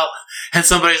break out and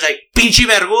somebody's like pinche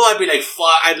vergudo. I'd be like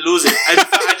fuck, I'd lose it. I'd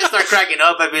just start cracking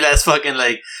up. I'd be like that's fucking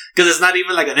like because it's not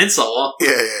even like an insult. Well,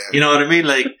 yeah. You know what I mean?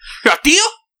 Like tío.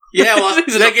 Yeah, well, like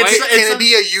can it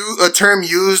be a term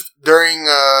used during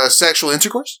sexual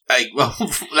intercourse? Like, well,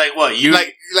 like what? You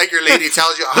like your lady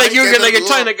tells you, like you're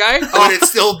China guy. Would it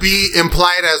still be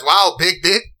implied as wow, big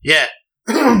dick? Yeah.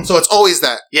 So it's always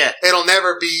that. Yeah. It'll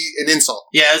never be an insult.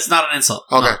 Yeah, it's not an insult.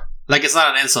 Okay. No. Like it's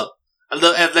not an insult.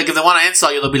 Like if they want to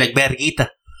insult you, they'll be like verguita.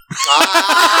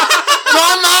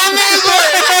 No mames, güey.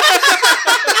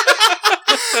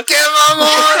 ¡Qué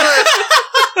mamón, güey!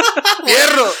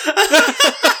 ¡Fierro!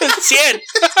 100.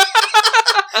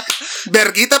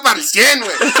 Verguita para el 100,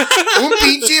 güey. Un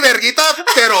pinche verguita,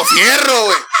 pero fierro,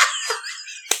 güey.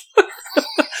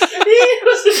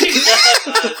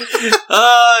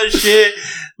 Oh shit!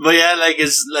 But yeah, like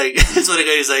it's what it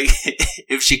goes. Like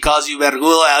if she calls you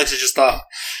vergudo, Alex is just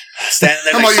standing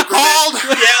there. Like, you called?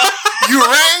 Yeah. You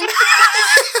rang?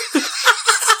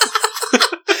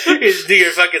 You just do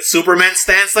your fucking Superman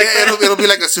stance like that. It'll be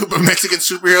like a super Mexican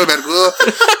superhero vergudo,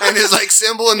 and his like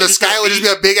symbol in the sky will just be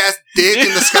a big ass dick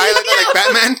in the sky like that, like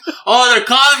Batman. Oh, they're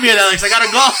calling me, Alex. I gotta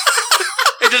go.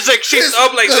 It just like shapes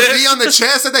up like the this. V on the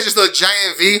chest, like that, just a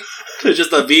giant V. It's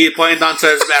just a V pointing down to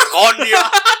his back.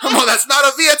 No, that's not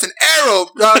a V. That's an arrow,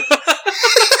 dog.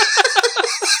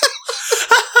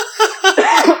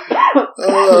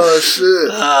 Oh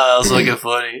shit! That was fucking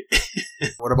funny.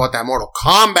 What about that Mortal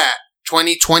Kombat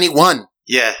 2021?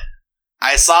 Yeah,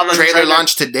 I saw the trailer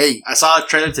launch today. I saw a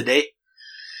trailer today.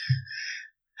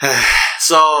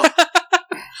 So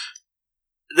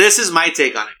this is my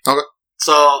take on it. Okay.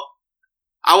 So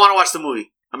I want to watch the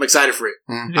movie. I'm excited for it.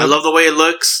 Mm-hmm. I love the way it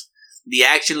looks. The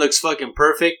action looks fucking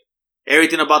perfect.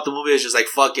 Everything about the movie is just like,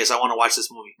 fuck yes, I want to watch this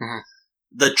movie. Mm-hmm.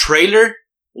 The trailer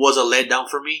was a letdown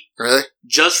for me. Really?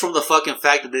 Just from the fucking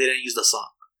fact that they didn't use the song.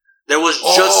 There was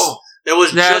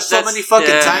just so many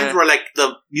fucking times where like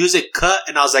the music cut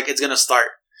and I was like, it's gonna start.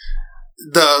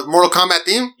 The Mortal Kombat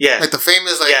theme? Yeah. Like the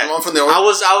famous, like the one from the... I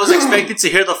was expecting to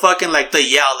hear the fucking, like, the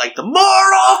yell, like, the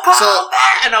Mortal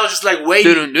Kombat! And I was just, like,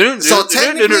 waiting. So,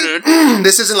 technically,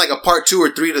 this isn't, like, a part 2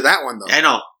 or 3 to that one, though. I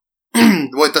know.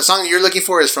 What the song you're looking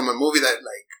for is from a movie that,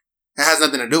 like, it has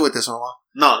nothing to do with this one.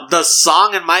 No, the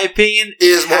song, in my opinion,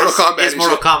 is Mortal Kombat. Is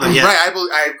Mortal Kombat, yeah. Right,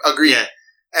 I agree. Yeah.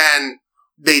 And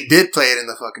they did play it in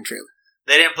the fucking trailer.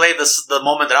 They didn't play the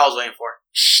moment that I was waiting for.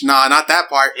 Nah, not that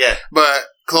part. Yeah. But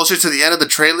closer to the end of the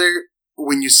trailer,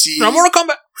 when you see... No, Mortal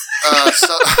Kombat!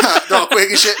 No, quick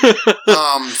and shit.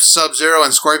 Sub-Zero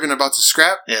and Scorpion about to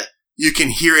scrap. Yeah. You can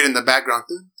hear it in the background.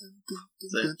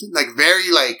 Like,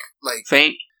 very, like...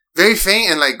 Faint. Very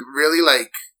faint and, like, really,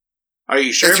 like... Are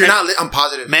you sure? If you're not... I'm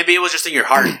positive. Maybe it was just in your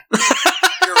heart.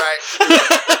 You're right.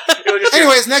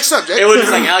 Anyways, next subject. It was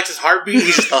just like Alex's heartbeat.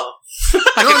 He's just... I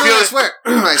swear.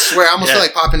 I swear. I almost feel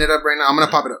like popping it up right now. I'm going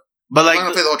to pop it up. But like, I'm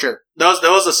gonna play the whole trailer. There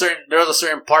was a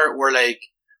certain part where like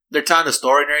they're telling the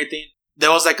story and everything.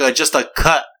 There was like just a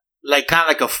cut, like kind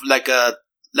of like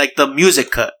the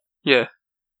music cut. Yeah.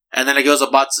 And then it goes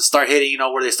about to start hitting,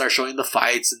 where they start showing the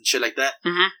fights and shit like that.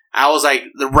 Mm-hmm. I was like,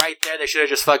 right there, they should have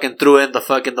just fucking threw in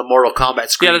the Mortal Kombat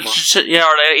scream. And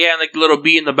like the little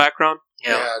beat in the background.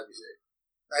 Yeah.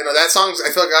 I know that song. I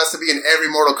feel like it has to be in every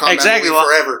Mortal Kombat movie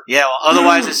forever. Yeah. Well,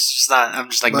 otherwise it's just not. I'm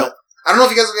just like, nope. I don't know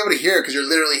if you guys will be able to hear it because you're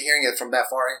literally hearing it from that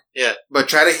far in. Yeah. But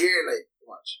try to hear it, like,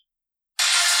 watch.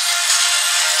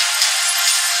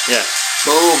 Yeah.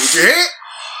 Boom. Did you hear it?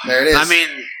 There it is. I mean,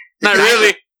 not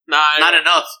really. Nah, not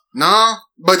enough. No,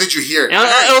 but did you hear it?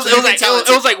 It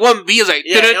was like one beat. It was like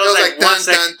it was like dun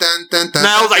dun dun dun dun.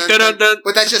 No, it was like dun dun.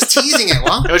 But that's just teasing it,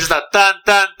 huh? It was just a dun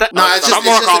dun dun. No, it's just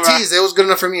a tease. It was good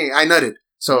enough for me. I nutted,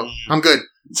 so I'm good.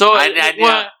 So I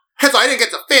didn't get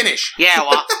to finish. Yeah,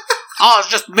 well, it's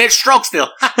just mid-stroke still.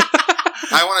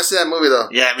 I want to see that movie though.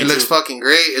 Yeah, me it looks too. fucking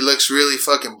great. It looks really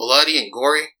fucking bloody and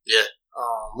gory. Yeah.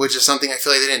 Which is something I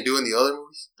feel like they didn't do in the other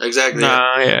movies. Exactly.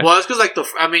 Yeah. Well, it's because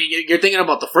you're thinking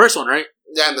about the first one, right?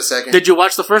 Yeah, and the second. Did you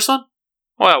watch the first one?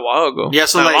 Oh, a while ago. Yeah,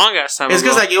 so a long ass time. It's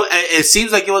because it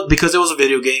seems like it was because it was a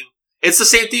video game. It's the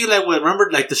same thing like remember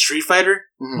like the Street Fighter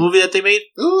movie that they made.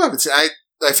 Ooh,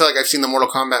 I feel like I've seen the Mortal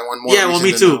Kombat one more. Yeah, well,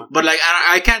 me too. But like,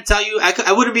 I can't tell you.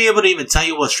 I wouldn't be able to even tell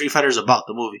you what Street Fighter is about.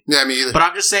 The movie. Yeah, me either. But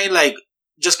I'm just saying, like,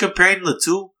 just comparing the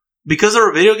two because they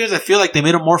were video games. I feel like they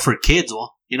made them more for kids.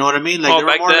 Well, you know what I mean? Like they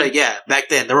were more like back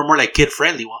then they were more like kid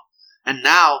friendly. Well, and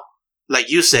now, like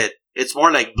you said, it's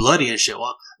more like bloody and shit.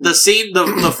 Well, the scene,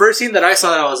 the first scene that I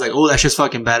saw, that I was like, oh, that's just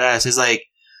fucking badass. It's like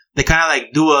they kind of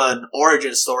like do an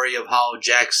origin story of how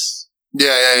Jax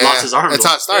lost his arm. It's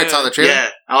how it starts. It's on the trailer. Yeah,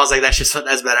 I was like, that's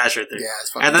badass right there. Yeah,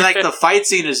 it's fucking. And then like the fight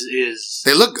scene is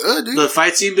they look good, dude. The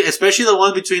fight scene, especially the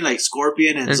one between like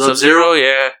Scorpion and Sub-Zero,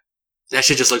 yeah. That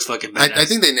shit just looks fucking badass. I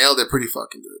think they nailed it pretty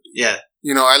fucking good. Dude. Yeah.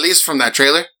 You know, at least from that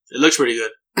trailer. It looks pretty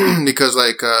good. Because,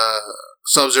 like,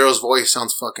 Sub-Zero's voice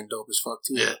sounds fucking dope as fuck,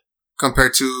 too. Yeah.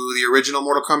 Compared to the original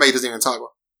Mortal Kombat, he doesn't even talk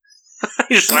about.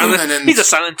 He's a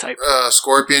silent type.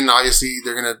 Scorpion, obviously,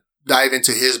 they're going to dive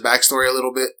into his backstory a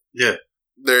little bit. Yeah.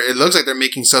 It looks like they're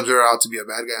making Sub-Zero out to be a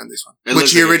bad guy on this one.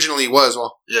 Which he originally was,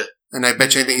 well. Yeah. And I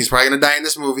bet you anything he's probably going to die in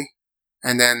this movie.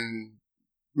 And then,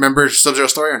 remember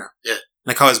Sub-Zero's story or no? Yeah.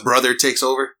 Like how his brother takes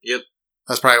over? Yep.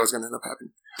 That's probably what's going to end up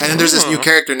happening. And then there's this new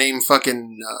character named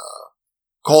fucking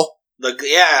Cole. The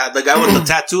guy with the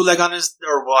tattoo leg on his,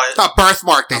 or what? A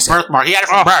birthmark, they said. Birthmark. He had it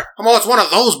from birth. Well, it's one of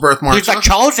those birthmarks. He's the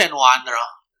chosen one,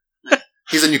 bro.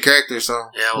 He's a new character, so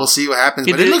we'll see what happens.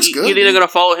 But it looks good. You're either going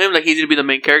to follow him, like he's going to be the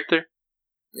main character?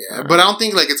 Yeah, but I don't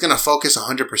think like it's going to focus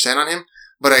 100% on him.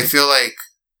 But I feel like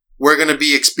we're going to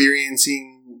be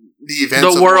experiencing the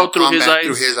events of world through his eyes.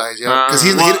 Through his eyes, yeah.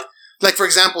 Because like, for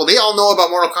example, they all know about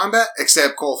Mortal Kombat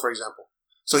except Cole, for example.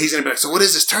 So he's going to be like, so what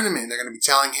is this tournament? And they're going to be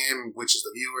telling him, which is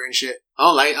the viewer and shit.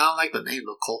 I don't like the name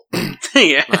of Cole.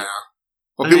 Yeah. I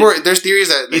know. Well, there's theories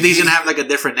that like, he's going to have like a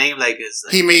different name.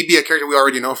 He may be a character we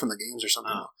already know from the games or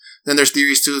something. Oh. Then there's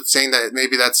theories too saying that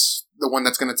maybe that's the one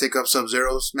that's going to take up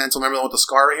Sub-Zero's mantle. Remember the one with the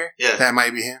scar right here? Yeah. That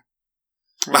might be him.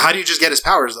 But how do you just get his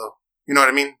powers though? You know what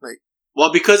I mean? Like,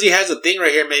 well, because he has a thing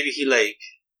right here, maybe he's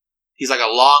like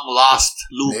a long lost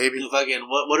Luke. Maybe. Fucking,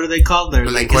 what are they called? They're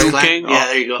like Luke Kang? Yeah,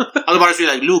 there you go. I was about to say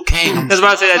like Luke Kang. I was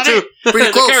about to say that too.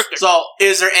 Pretty close. So,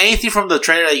 is there anything from the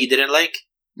trailer that you didn't like?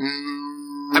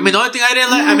 I mean, the only thing I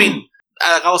didn't like, I mean,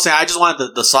 like I was saying, I just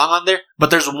wanted the song on there, but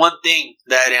there's one thing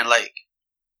that I didn't like.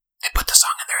 They put the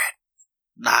song in their head.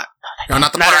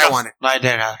 Not the part I wanted. No, I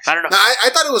didn't. I don't know. No, I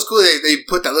thought it was cool they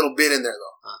put that little bit in there,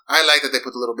 though. I like that they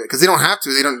put the little bit, because they don't have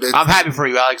to. I'm happy for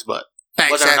you, Alex, but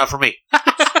wasn't enough for me.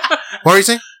 What were you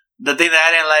saying? The thing that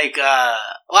I didn't like,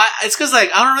 well, it's because, like,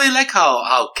 I don't really like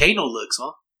how Kano looks,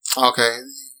 huh? Okay.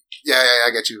 Yeah, I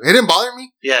get you. It didn't bother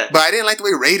me. Yeah. But I didn't like the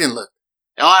way Raiden looked.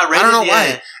 Oh, I don't know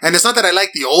why. And it's not that I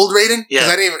like the old Raiden. Yeah.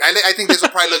 I think this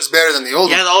one probably looks better than the old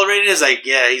one. Yeah, the old Raiden is like,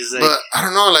 he's like... But, I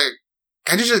don't know, like,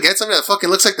 can't you just get something that fucking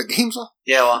looks like the games one?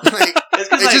 Yeah, well...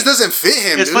 it just doesn't fit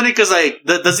him, It's funny because, like,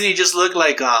 doesn't he just look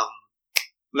like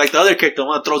the other character, the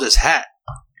one that throws his hat?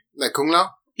 Like Kung Lao?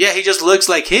 Yeah, he just looks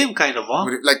like him, kind of, huh?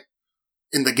 Like,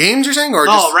 in the games you're saying? Or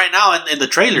no, just... right now in the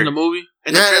trailer. In the movie?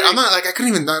 I'm not, like, I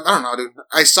couldn't even... I don't know, dude.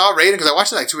 I saw Raiden, because I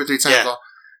watched it like 2 or 3 times, though.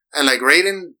 And, like,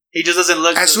 Raiden... He just doesn't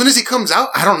look... As soon as he comes out,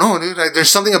 I don't know, dude. Like, there's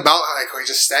something about, like, when he's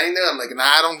just standing there, I'm like, nah,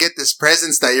 I don't get this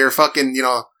presence that you're fucking, you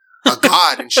know, a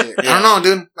god and shit. I don't know,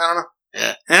 dude. I don't know.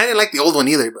 Yeah. And I didn't like the old one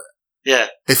either, but... Yeah.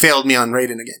 They failed me on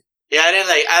Raiden again. Yeah, I didn't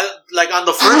like on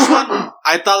the first one,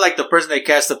 I thought, like, the person they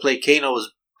cast to play Kano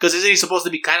was... Because isn't he supposed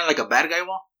to be kind of like a bad guy,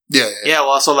 well? Yeah. Yeah,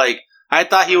 well, so, like, I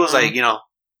thought he was, like, you know...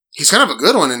 He's kind of a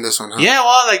good one in this one, huh? Yeah,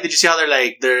 well, like, did you see how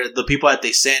they're the people that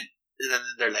they sent... And then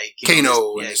they're like...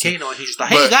 Kano. Kano. And he's just like,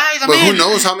 hey, guys, I'm in. But who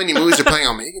knows how many movies they're planning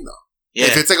on making, though. Yeah.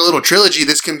 If it's like a little trilogy,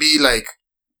 this can be like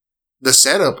the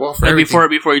setup for everything.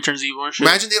 Before he turns evil and shit.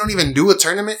 Imagine they don't even do a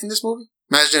tournament in this movie.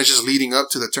 Imagine it's just leading up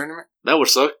to the tournament. That would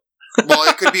suck. Well,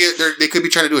 it could be... they could be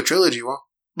trying to do a trilogy, well.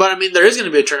 But, I mean, there is going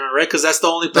to be a tournament, right? Because that's the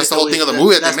only place... That's the whole thing of the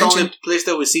movie that they mentioned. That's the only place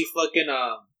that we see fucking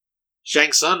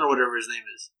Shang Tsung or whatever his name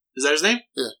is. Is that his name?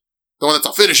 Yeah. The one that's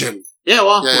all finish him. Yeah,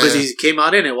 well, because he came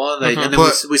out in it. Well, like, and then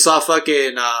we saw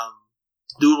fucking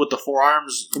dude with the 4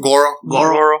 arms.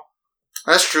 Goro.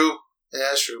 That's true. Yeah,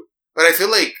 that's true. But I feel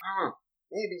like,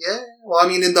 maybe, yeah. Well, I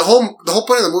mean, in the whole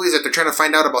point of the movie is that they're trying to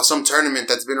find out about some tournament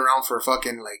that's been around for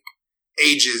fucking, like,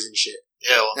 ages and shit.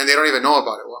 Yeah, well. And they don't even know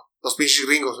about it. Well, los pinches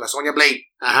gringos, la Sonya Blade.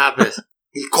 Ajá, pues.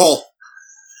 El Cole.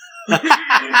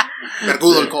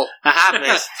 Mergudo el Cole. Ajá,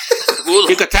 pues.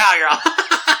 You could tell, you're all...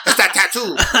 It's that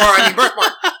tattoo. Or, I mean,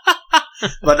 birthmark.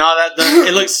 But no,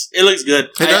 it looks good.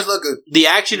 It does look good. The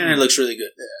action in it looks really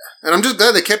good. Yeah. And I'm just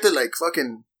glad they kept it, like,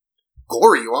 fucking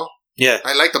gory, well. Yeah.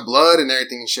 I like the blood and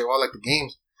everything and shit, well, like the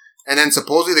games. And then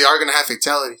supposedly they are going to have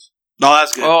fatalities. No,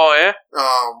 that's good. Oh, yeah?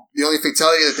 The only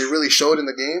fatality that they really showed in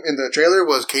the trailer,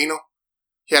 was Kano.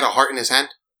 He had a heart in his hand.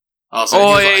 Oh,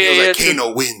 he was like,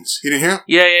 Kano wins. You didn't hear him?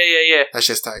 Yeah. That's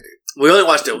just tight, dude. We only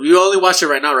watched it. You only watched it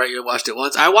right now, right? You watched it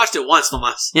once. I watched it once,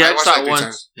 Tomas. Yeah, I saw it 3 once.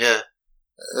 times. Yeah.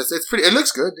 It's pretty. It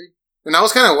looks good, dude. And I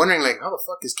was kind of wondering, like, how the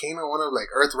fuck is Kano one of, like,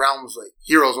 Earth Realm's, like,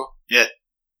 heroes? Well? Yeah.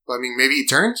 But, I mean, maybe he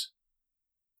turns?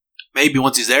 Maybe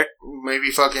once he's there.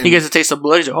 Maybe fucking... He gets a taste of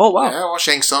blood. He's like, oh, wow. Yeah, well,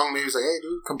 Shang Tsung, maybe he's like, hey,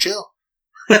 dude, come chill.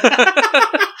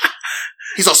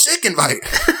 He's all sick invite.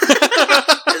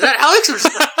 Is that Alex or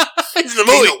It's the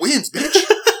movie. Kano wins, bitch.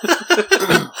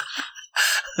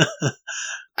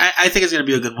 I think it's going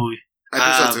to be a good movie.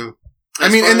 I think so, too. I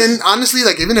mean, and then, honestly,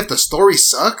 like, even if the story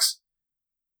sucks,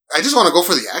 I just want to go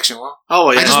for the action, well.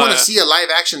 Oh, yeah. I just want to see a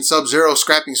live-action Sub-Zero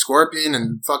scrapping Scorpion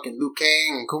and fucking Liu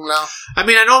Kang and Kung Lao. I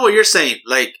mean, I know what you're saying.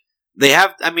 Like, they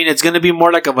have... I mean, it's going to be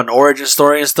more like of an origin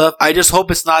story and stuff. I just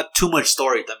hope it's not too much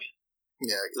story, I mean.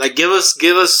 Yeah. Like, give us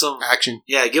some... Action.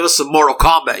 Yeah, give us some Mortal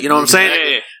Kombat. You know what I'm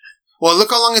saying? Yeah. Well,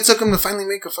 look how long it took them to finally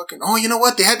make a fucking... Oh, you know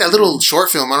what? They had that little short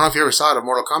film. I don't know if you ever saw it, of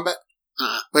Mortal Kombat.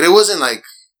 But it wasn't like...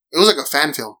 It was like a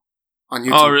fan film on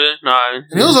YouTube. Oh, really? Nah.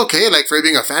 And it was okay, like, for it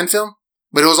being a fan film.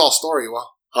 But it was all story,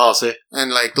 well. Oh, see?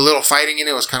 And, like, the little fighting in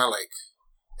it was kind of like...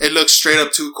 It looked straight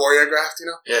up too choreographed, you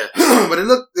know? Yeah. But it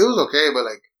was okay, but,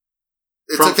 like...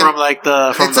 It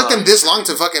took him this long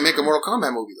to fucking make a Mortal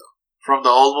Kombat movie, though. From the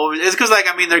old movies. It's because, like,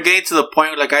 I mean, they're getting to the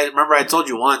point, like, I remember I told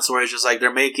you once, where it's just, like,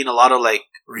 they're making a lot of, like,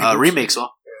 remakes, huh?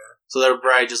 Yeah. So they're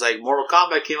probably just, like, Mortal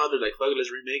Kombat came out, they're like, fuck it,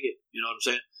 let's remake it. You know what I'm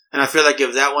saying? And I feel like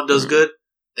if that one does good,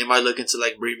 they might look into,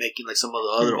 like, remaking, like, some of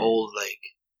the other old, like,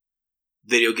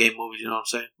 video game movies, you know what I'm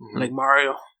saying? Like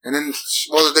Mario. And then,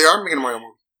 well, they are making a Mario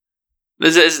movie.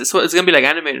 It's going to be, like,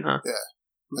 animated, huh? Yeah.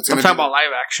 I'm talking about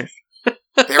live action.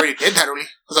 They already did that, Uli. It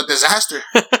was a disaster.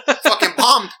 Fucking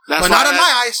bombed. But not in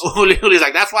my eyes. Uli's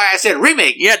like, that's why I said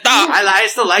remake. Yeah, duh. I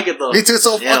still like it, though. Me too. It's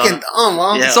so fucking dumb,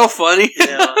 wow. Yeah. It's so funny.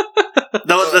 Yeah.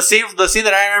 The scene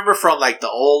that I remember from, like, the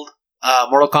old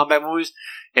Mortal Kombat movies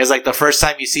is, like, the first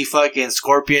time you see fucking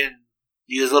Scorpion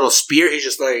use his little spear, he's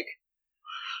just like,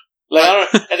 I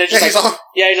don't know, and then just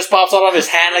he just pops out of his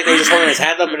hand, like they're just holding his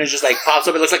hand up, and it just like pops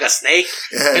up. It looks like a snake,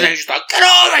 and then he's just like, "Get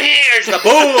over here!" Just a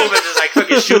boom, and just like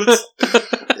fucking shoots.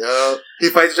 Yeah, he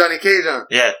fights Johnny Cage, huh?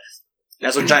 Yeah,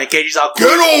 that's when Johnny Cage is all cool.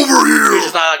 Get over here! He's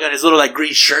just not like on his little like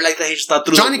green shirt like that. He just thought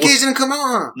through. Johnny Cage didn't come out,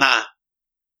 huh? Nah. I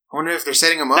wonder if they're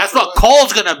setting him up. That's what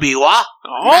Cole's gonna be, what?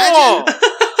 Oh,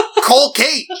 Cole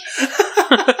Cage.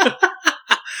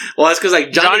 Well, that's because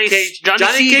like Johnny Cage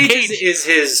is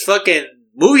his fucking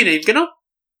movie name, you know?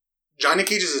 Johnny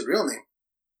Cage is his real name.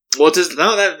 Well,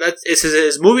 it's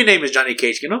his movie name is Johnny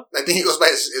Cage, you know? I think he goes by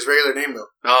his regular name, though.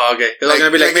 Oh, okay. Like, I was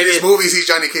gonna be like maybe in his movies he's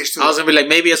Johnny Cage, too. I was gonna be like,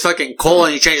 maybe it's fucking Cole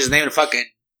and he changed his name to fucking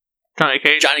Johnny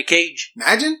Cage.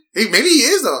 Imagine. Maybe he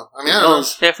is, though. I mean, I don't know.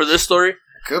 Yeah, for this story.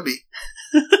 Could be.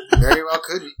 Very well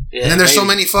could be. Yeah, and then there's so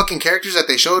many fucking characters that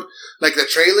they showed. Like the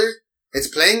trailer, it's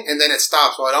playing and then it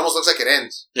stops. Well, it almost looks like it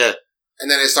ends. Yeah. And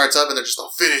then it starts up and they're just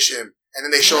all finish him. And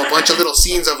then they show a bunch of little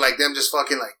scenes of like them just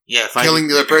fucking like killing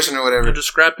the other person or whatever. They're just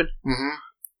scrapping. Mm-hmm.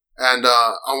 And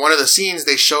on one of the scenes,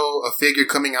 they show a figure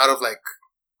coming out of like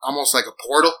almost like a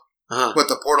portal, but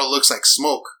the portal looks like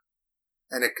smoke.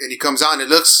 And he comes out and it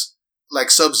looks like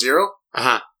Sub-Zero,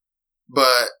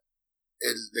 but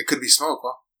it could be smoke.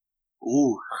 Huh?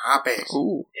 Ooh,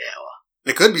 ooh, yeah. Well,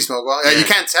 it could be smoke. Well, you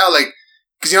can't tell, like,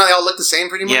 because you know they all look the same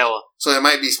pretty much. Yeah, well, so it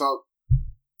might be smoke.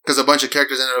 Because a bunch of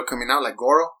characters ended up coming out, like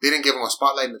Goro. They didn't give him a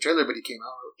spotlight in the trailer, but he came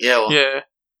out. Yeah, well. Yeah.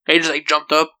 He just, like,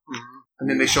 jumped up. Mm-hmm. And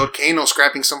then they showed Kano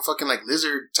scrapping some fucking, like,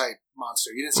 lizard-type monster.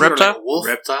 You didn't see Reptile? Like a wolf?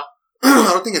 Reptile? I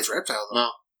don't think it's Reptile, though. No.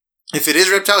 If it is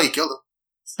Reptile, he killed him.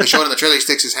 They showed in the trailer, he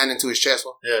sticks his hand into his chest.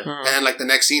 Well. Yeah. And then, like, the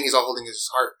next scene, he's all holding his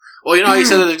heart. Well, you know how you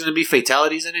said that there's going to be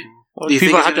fatalities in it? Well, do you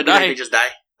people think have to die? They just die?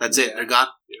 That's it. They're gone?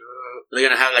 Yeah. They're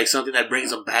going to have, like, something that brings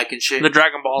them back and shit? The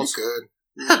Dragon Balls. They could.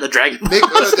 The Dragon Balls.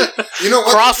 They could. You know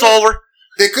what? Crossover.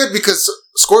 They could because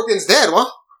Scorpion's dead, what?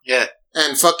 Yeah.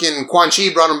 And fucking Quan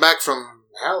Chi brought him back from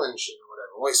hell and shit or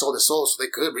whatever. Well, he sold his soul, so they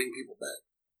could bring people back.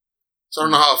 So I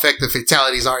don't know how effective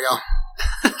fatalities are, y'all.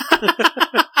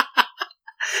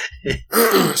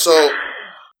 So,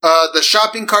 the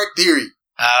shopping cart theory.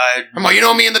 Come on, you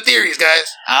know me and the theories, guys.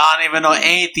 I don't even know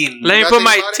anything. Let me put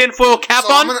my tinfoil cap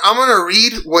on. I'm gonna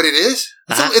read what it is.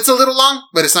 It's a little long,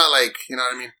 but it's not like, you know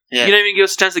what I mean? Yeah. You didn't even give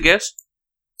us a chance to guess?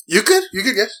 You could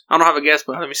guess. I don't have a guess,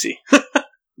 but let me see.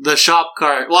 The shopping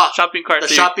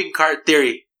cart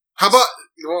theory. How about,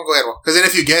 you won't go ahead, because then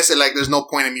if you guess it, like, there's no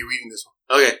point in me reading this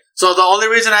one. Okay, so the only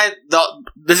reason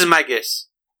this is my guess,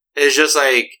 is just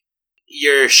like,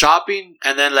 you're shopping,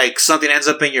 and then like, something ends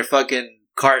up in your fucking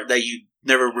cart that you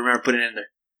never remember putting in there.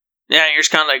 Yeah, you're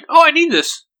just kind of like, oh, I need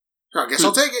this. I guess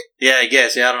I'll take it. Yeah, I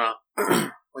guess. Yeah, I don't know.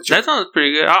 That sounds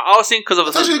pretty good. I was thinking because of...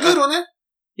 That's actually a good one, eh?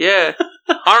 Yeah. I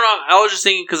don't know. I was just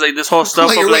thinking because like this whole stuff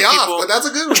like of you're like way people... off, but that's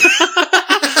a good one.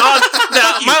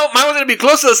 Mine was going to be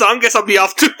close to the song. I guess I'll be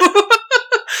off too.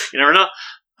 You never know.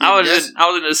 I was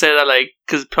going to say that like,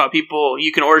 because people,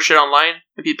 you can order shit online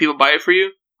and people buy it for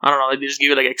you. I don't know, like they just give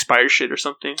you like expired shit or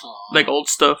something, like old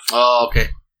stuff. Oh, okay.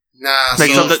 Nah,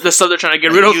 like so, the stuff they're trying to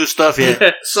get rid of. New stuff,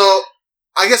 yeah. So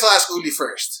I guess I'll ask Uli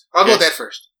first. I'll go with that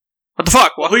first. What the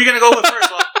fuck? Well, who are you gonna go with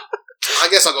first? I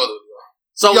guess I'll go with Uli.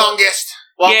 So youngest.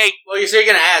 Well, you say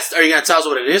you're gonna ask. Are you gonna tell us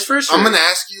what it is first? I'm gonna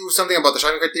ask you something about the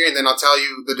shopping cart theory, and then I'll tell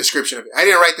you the description of it. I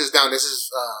didn't write this down. This is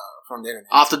from the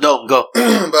internet. Off the dome, go.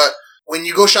 But when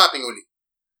you go shopping, Uli,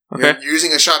 okay, you're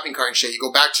using a shopping cart and shit. You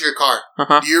go back to your car.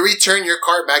 Uh-huh. Do you return your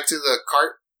cart back to the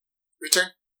cart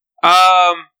return?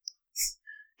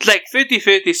 Like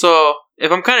 50-50. So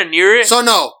if I'm kind of near it, so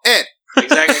no, Ed.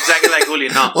 Exactly like Uli.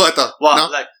 No. What the? Well, no?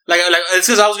 like it's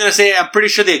because I was gonna say I'm pretty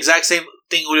sure the exact same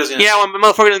thing Uli was gonna say. Yeah, when the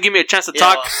motherfucker doesn't give me a chance to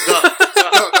talk. Go.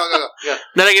 Yeah.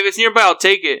 Then like if it's nearby, I'll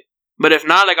take it. But if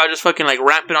not, like I'll just fucking like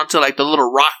ramp it onto like the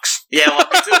little rocks. Yeah, well,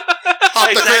 me too. Off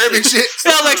the curb and shit.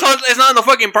 Yeah, like so it's not in the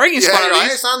fucking parking spot. Right?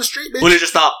 It's not on the street, bitch. Uli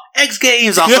just thought X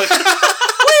Games.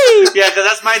 Yeah, because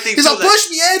that's my thing. He's too. like, push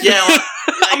me, Ed. Yeah, well,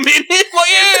 I mean,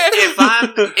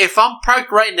 well, if I'm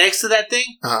parked right next to that thing,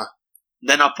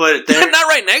 then I'll put it there. Not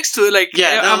right next to it. Like,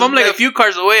 if I'm like a few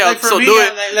cars away, I'll still do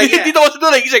it. Yeah. You know what to do?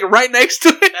 Like, he's like right next to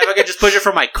it. If I can just push it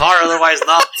from my car, otherwise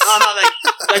not. No,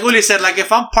 like Uli said, like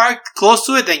if I'm parked close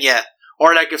to it, then yeah.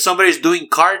 Or like if somebody's doing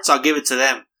carts, I'll give it to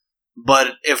them.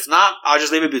 But if not, I'll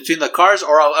just leave it between the cars.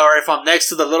 Or if I'm next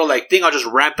to the little like thing, I'll just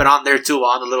ramp it on there too,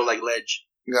 on the little like ledge.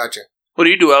 Gotcha. What do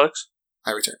you do, Alex?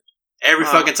 I return. Every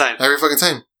fucking time. Every fucking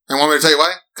time. And want me to tell you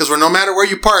why? Because no matter where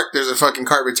you park, there's a fucking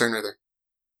cart returner there.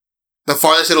 The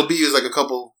farthest it'll be is like a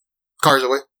couple cars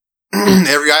away.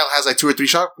 Every aisle has like 2 or 3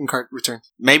 shopping cart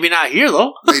returns. Maybe not here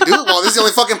though. They do. Well, this is the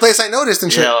only fucking place I noticed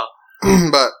and shit. Yeah.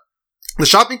 But the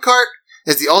shopping cart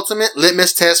is the ultimate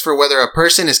litmus test for whether a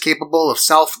person is capable of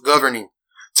self-governing.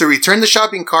 To return the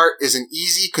shopping cart is an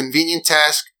easy, convenient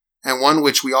task and one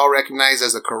which we all recognize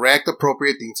as the correct,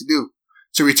 appropriate thing to do.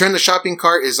 To return the shopping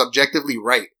cart is objectively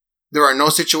right. There are no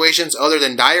situations other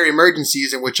than dire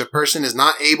emergencies in which a person is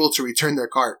not able to return their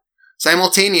cart.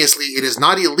 Simultaneously, it is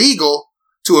not illegal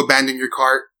to abandon your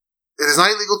cart. It is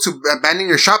not illegal to abandon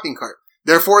your shopping cart.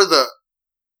 Therefore, the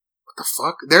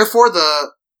shopping cart.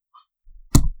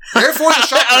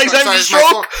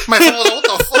 Sorry, my phone was what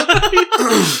the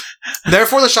fuck?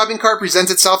 Therefore, the shopping cart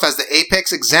presents itself as the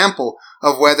apex example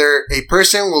of whether a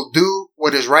person will do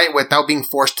what is right without being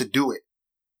forced to do it.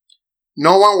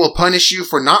 No one will punish you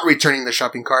for not returning the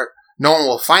shopping cart. No one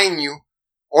will fine you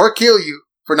or kill you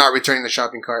for not returning the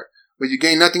shopping cart. But you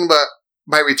gain nothing but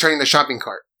by returning the shopping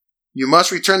cart. You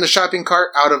must return the shopping cart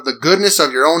out of the goodness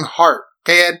of your own heart.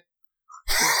 Okay, Ed?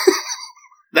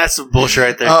 That's some bullshit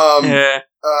right there. Yeah.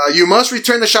 You must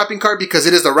return the shopping cart because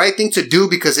it is the right thing to do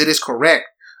because it is correct.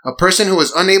 A person who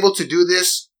is unable to do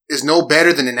this is no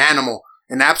better than an animal.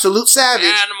 An absolute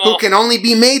savage who can only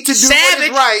be made to do what is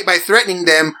right by threatening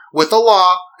them with the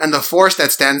law and the force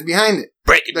that stands behind it.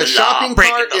 The shopping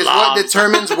cart is what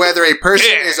determines whether a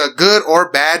person is a good or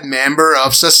bad member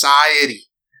of society.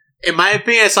 In my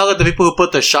opinion, it sounds like the people who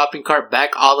put the shopping cart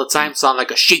back all the time sound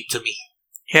like a sheep to me.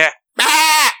 Yeah.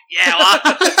 Yeah, well,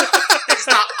 it's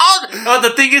not all. Oh,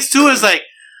 the thing is, too, is like,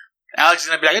 Alex is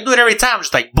gonna be like, I do it every time. I'm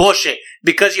just like, bullshit.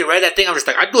 Because you read that thing, I'm just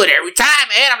like, I do it every time,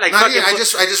 man. I'm like, I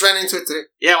just ran into it today.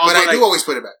 Yeah, well, but I do always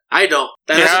put it back. I don't.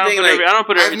 That's the thing. I don't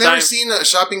put it every time. I've never seen a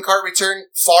shopping cart return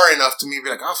far enough to me to be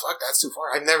like, oh fuck, that's too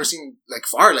far. I've never seen like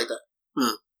far like that.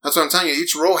 That's what I'm telling you.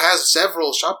 Each row has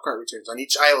several shop cart returns on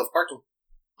each aisle of parking.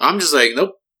 I'm just like,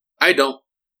 nope, I don't.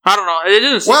 I don't know. It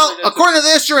doesn't seem well, according to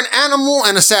this, you're an animal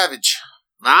and a savage.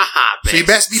 Aha, so you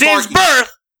best be since barking.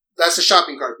 Birth. That's the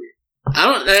shopping cart.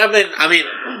 I mean,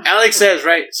 Alex says,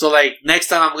 right? So, like, next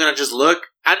time I'm gonna just look.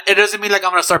 It doesn't mean, like, I'm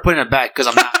gonna start putting it back, because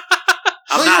I'm not.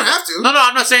 You don't have to. No,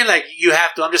 I'm not saying, like, you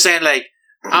have to. I'm just saying, like,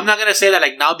 I'm not gonna say that,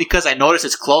 like, now because I notice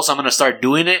it's close, I'm gonna start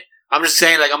doing it. I'm just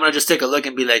saying, like, I'm gonna just take a look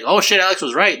and be like, oh, shit, Alex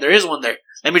was right. There is one there.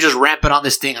 Let me just ramp it on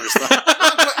this thing. I'm just like,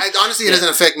 honestly, it doesn't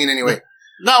affect me in any way.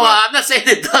 No, I'm not saying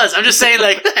it does. I'm just saying,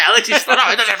 like, Alex, it doesn't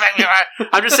affect me.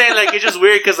 I'm just saying, like, it's just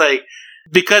weird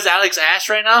because Alex asked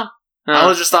right now, I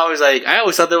was just always like, I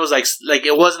always thought there was like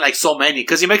it wasn't like so many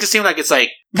because he makes it seem like it's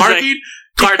like parking,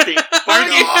 carting,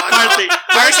 parking, carting.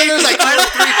 There's like 2 or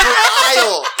 3 per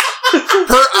aisle.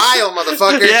 Per aisle,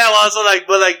 motherfucker. Yeah, well, so like,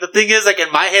 but like the thing is, like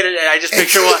in my head, I just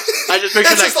picture what that's like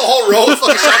just the whole row of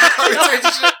fucking shopping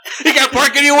carts. You can't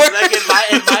park anywhere. Like in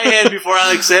my head, before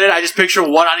Alex said it, I just picture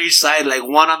one on each side, like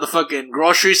one on the fucking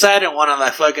grocery side and one on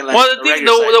that fucking like. Well,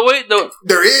 the way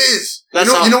there is.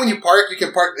 You know when you park, you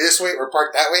can park this way or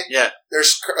park that way. Yeah.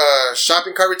 There's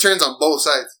shopping cart returns on both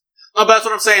sides. No, but that's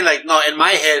what I'm saying. Like, no, in my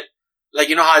head, like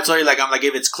you know how I told you, like I'm like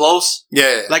if it's close.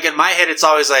 Yeah. Like in my head, it's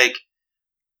always like.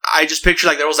 I just picture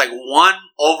like there was like one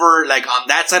over like on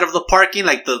that side of the parking,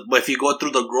 like if you go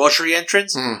through the grocery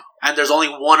entrance, and there's only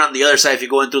one on the other side if you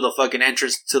go in through the fucking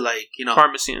entrance to like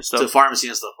pharmacy and stuff. To pharmacy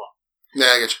and stuff. Yeah,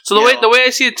 I get you. So the way I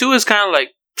see it too is kind of like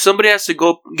somebody has to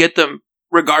go get them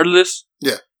regardless.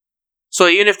 Yeah. So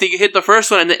even if they hit the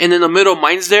first one and in the middle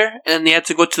mine's there, and then they have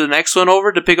to go to the next one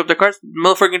over to pick up the cards, the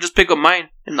motherfucker can just pick up mine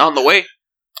and on the way.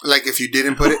 Like if you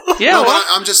didn't put it? Yeah. No, but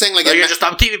I'm just saying like...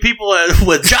 I'm keeping people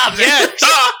with jobs. Yeah.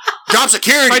 Job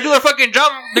security. If I do their fucking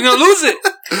job, they're going to lose it.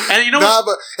 And you know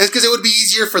but it's because it would be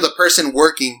easier for the person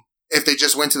working if they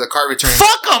just went to the card return.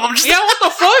 Fuck them. I'm just... Yeah, what the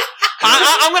fuck?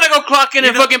 I'm going to go clock in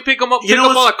and fucking pick them up, pick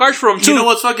up all the cards for them too. You know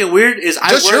what's fucking weird? Is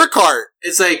your card.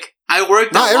 It's like... I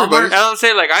worked not at everybody. Walmart. I'm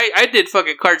saying, like, I did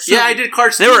fucking cards too. Yeah, I did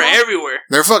cards too. They were everywhere.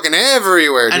 They're fucking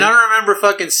everywhere, dude. And I don't remember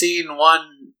fucking seeing one...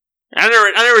 I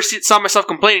never saw myself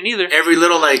complaining either. Every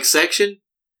little, like, section.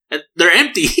 And they're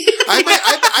empty. I bet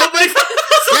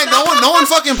yeah, no one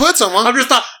fucking puts them, huh? I'm just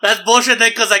thought, that's bullshit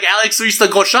then, because, like, Alex used to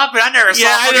go shopping. I never saw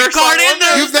a card in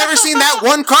there. You've never seen that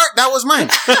one card? That was mine.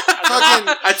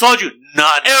 Fucking, I told you,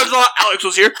 none. Alex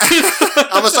was here.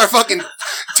 I'm gonna start fucking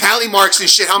tally marks and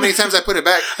shit. How many times I put it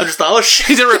back? I just thought, oh shit.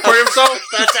 He's gonna record himself.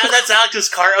 That's Alex's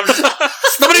card. I'm just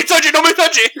nobody touch it.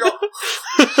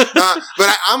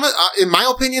 But in my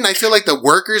opinion, I feel like the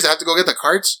workers that have to go get the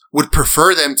cards would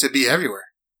prefer them to be everywhere.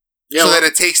 Yeah, so that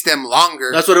it takes them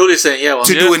longer. That's what Uli's saying,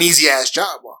 to do an easy ass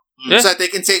job. So that they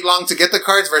can take long to get the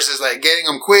cards versus like getting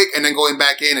them quick and then going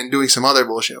back in and doing some other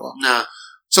bullshit. Nah.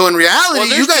 So in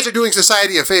reality, you guys are doing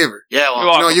society a favor. Yeah,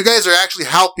 well. You guys are actually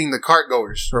helping the cart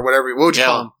goers or whatever. What would you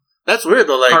call them? That's weird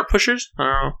though, like cart pushers? I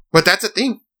don't know. But that's a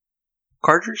thing.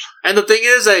 Carters? And the thing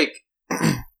is, like,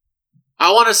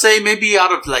 I want to say maybe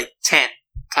out of like 10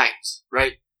 times,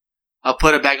 right? I'll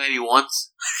put it back maybe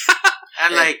once.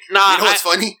 And like, nah. You know what's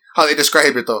funny? How they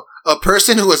describe it though. A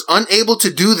person who is unable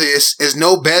to do this is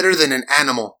no better than an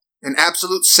animal. An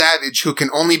absolute savage who can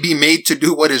only be made to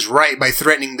do what is right by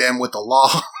threatening them with the law.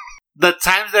 The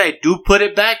times that I do put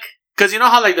it back, because you know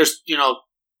how like there's,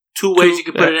 two ways you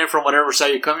can put it in from whatever side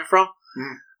you're coming from.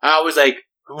 I always like,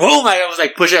 boom, I always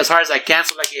like push it as hard as I can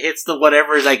so like it hits the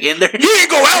whatever is like in there. Here you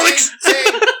go, Alex!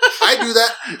 I do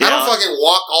that. I don't fucking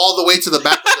walk all the way to the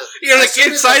back of the... You're like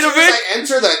inside of it? As I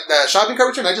enter the shopping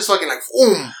cart return, I just fucking like,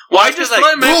 boom. Well, I just like,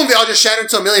 boom, they all just shatter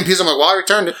into a million pieces. I'm like, well, I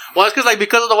returned it. Well, it's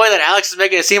because of the way that Alex is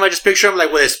making it seem, I just picture him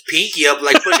like with his pinky up,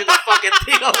 like pushing the fucking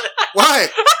thing over there. Why?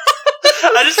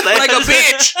 I just like a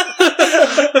bitch.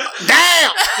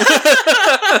 Damn!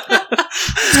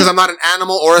 It's because I'm not an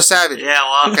animal or a savage. Yeah,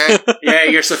 well, okay. Yeah,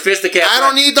 you're sophisticated. I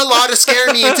don't need the law to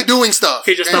scare me into doing stuff.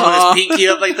 He just throwing his pinky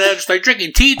up like that, just like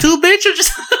drinking tea too, bitch. Or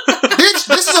just bitch,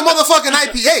 this is a motherfucking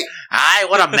IPA. Aye,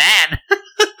 what a man.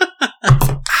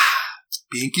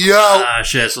 Pinky out. Ah,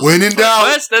 shit. So when in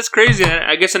doubt. That's crazy.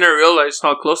 I guess I never realized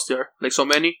how close they are. Like so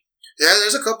many. Yeah,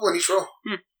 there's a couple in each row.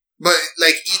 But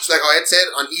like how Ed said,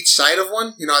 on each side of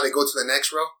one, you know how they go to the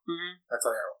next row? That's how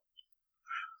I roll.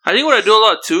 I think what I do a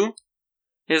lot too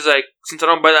is like, since I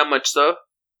don't buy that much stuff,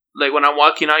 like when I'm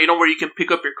walking out, you know where you can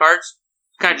pick up your cards?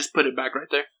 Kind of just put it back right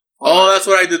there. Oh, that's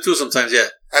what I do too sometimes. Yeah,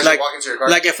 as like, you walk into your car.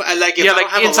 Like if I don't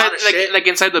have inside, a lot of shit, like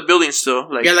inside the building still.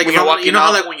 Like yeah, like when if you're walking, you know out,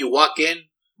 how like when you walk in,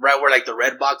 right where like the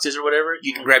red box is or whatever,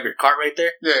 you can grab your cart right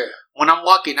there. Yeah. When I'm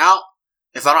walking out,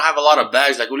 if I don't have a lot of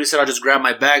bags, like Uli said, I'll just grab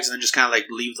my bags and then just kind of like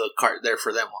leave the cart there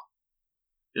for them.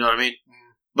 You know what I mean?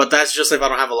 But that's just if I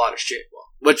don't have a lot of shit.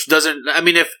 Which doesn't, I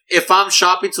mean, if I'm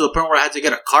shopping to the point where I had to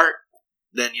get a cart,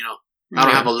 then, I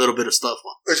don't have a little bit of stuff.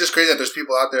 It's just crazy that there's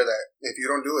people out there that if you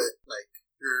don't do it, like,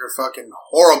 you're a fucking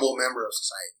horrible member of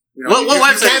society. What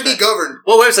website you can't be governed.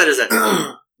 What website is that? No,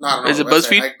 I don't know. Is it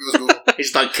BuzzFeed? It was Google.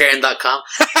 He's on Karen.com.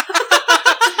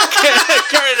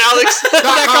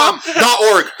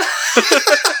 KarenAlex.com.org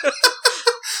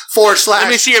 / Let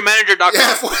me see your manager.com.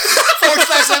 Yeah, /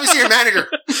 let me see your manager.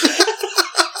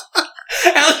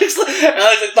 Alex is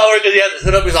not working because he has to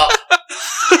hit up his office.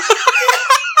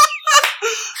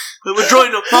 We're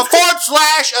joining him. /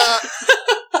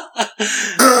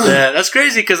 Yeah, that's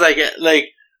crazy because like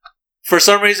for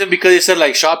some reason because he said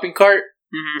like shopping cart,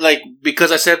 like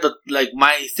because I said that like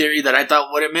my theory that I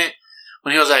thought what it meant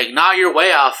when he was like, nah, you're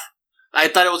way off. I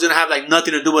thought it was gonna have like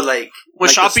nothing to do with like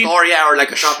shopping, or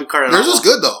like a shopping cart. Yours was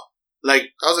good though.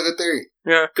 Like that was a good theory.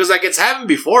 Yeah, because like it's happened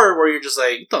before where you're just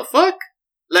like, what the fuck?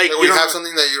 Like when you have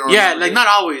something that you don't. Yeah, like not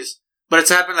always, but it's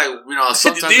happened like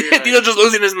sometimes. Dio's just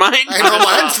losing his mind. I know,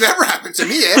 mine's never happened to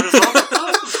me. I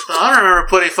don't remember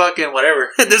putting fucking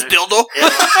whatever. This dildo. Yeah.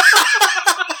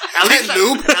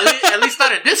 At least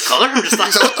not in this color. I'm just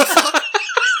like, what the fuck?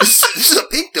 This is a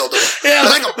pink dildo. Yeah,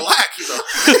 like a black. He's a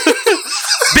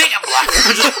big and black.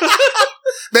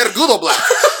 Mergudo black.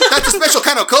 That's a special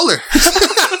kind of color.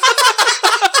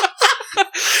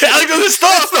 Alex doesn't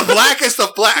stop. That's the blackest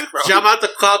of black, bro. I'm out to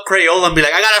call Crayola and be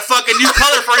like, I got a fucking new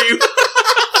color for you.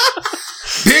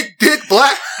 Big dick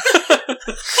black.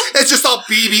 It's just all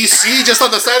BBC just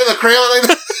on the side of the Crayola.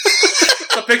 Like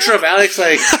A picture of Alex,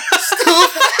 like,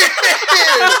 stupid.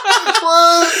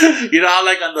 What? You know how,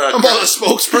 like, on the... I'm about the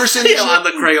spokesperson. On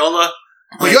the Crayola.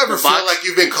 Well, you ever feel like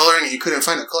you've been coloring and you couldn't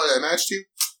find a color that matched you?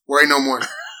 Worry no more.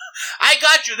 I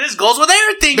got you. This goes with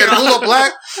everything. Vergudo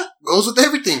black goes with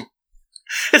everything.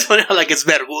 It's funny how, like, it's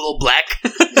Vergudo black.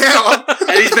 Yeah, well.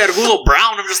 And he's Vergudo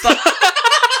brown. I'm just like...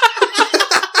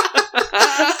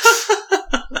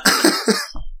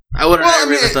 I wouldn't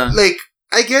agree with that. Like,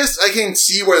 I guess I can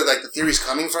see where, like, the theory's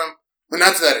coming from, but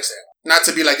not to that extent. Not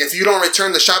to be like, if you don't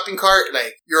return the shopping cart,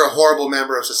 like, you're a horrible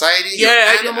member of society.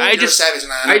 Yeah, you're a savage.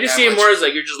 I just see it more as,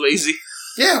 like, you're just lazy.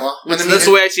 Yeah, well. That's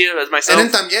the way I see it as myself. And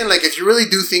then también, like, if you really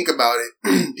do think about it,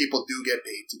 people do get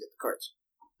paid to get the carts.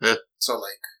 Yeah. So,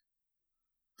 like,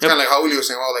 it's kind of like how Julio was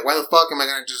saying, well, like, why the fuck am I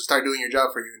going to just start doing your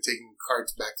job for you and taking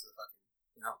carts back to the fucking,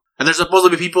 you know? And there's supposed to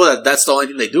be people that's the only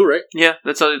thing they do, right? Yeah,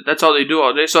 that's all they do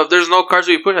all day. So if there's no carts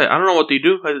to be put, I don't know what they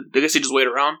do. I guess they just wait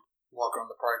around. Walk around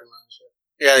the parking lot and shit.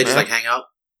 Yeah, they just, like, hang out.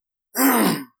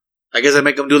 I guess I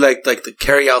make them do, like the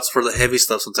carry-outs for the heavy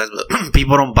stuff sometimes, but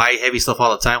people don't buy heavy stuff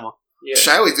all the time. Well. Yeah.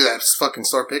 I always do that fucking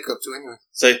store pickup, too, anyway.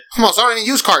 Say, come on, so I don't even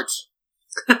use carts.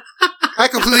 I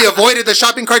completely avoided the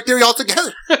shopping cart theory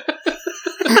altogether.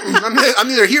 I'm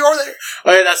neither here or there.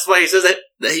 Oh, yeah, that's why he says that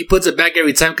he puts it back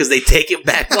every time because they take it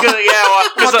back.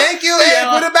 Well, thank you. Hey,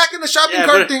 put it back in the shopping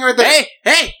cart thing right there.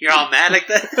 Hey, you're all mad like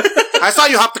that. I saw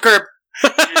you hop the curb.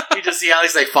 You just see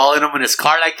Alex like following him in his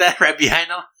car like that, right behind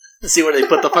him. To see where they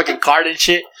put the fucking cart and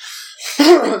shit.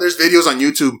 There's videos on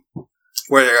YouTube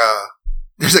where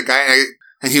there's a guy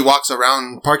and he walks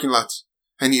around parking lots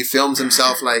and he films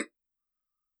himself like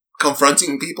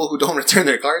confronting people who don't return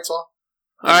their carts. Well,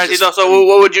 all right, so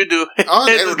what would you do? Oh,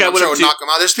 this guy would knock him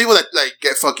out. There's people that like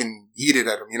get fucking heated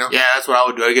at him, you know? Yeah, that's what I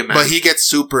would do. I get mad. But he gets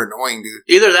super annoying, dude.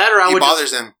 Either that or he bothers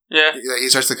them. Yeah. He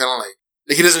starts to kind of like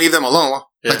he doesn't leave them alone. Well,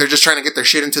 like they're just trying to get their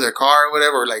shit into their car or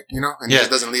whatever, like, you know, and he just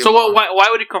doesn't leave them alone. Why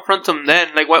would he confront them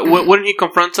then? Like, wouldn't he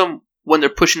confront them when they're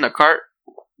pushing the cart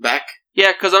back?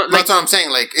 Yeah, because like, that's what I'm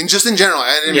saying. Like, just in general,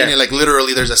 I didn't mean it, like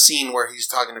literally. There's a scene where he's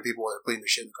talking to people while they're putting the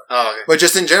shit in the car. Oh, okay. But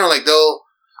just in general, like they'll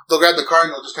grab the car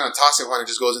and they'll just kind of toss it when it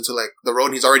just goes into like the road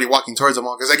and he's already walking towards them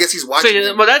all because I guess he's watching.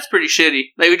 So, well, that's pretty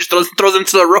shitty. Like, he just throws them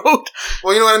to the road.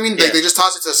 Well, you know what I mean. Like they just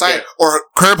toss it to the side or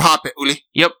curb hop it, Uli.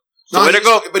 Yep. No, way to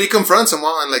go. But he confronts them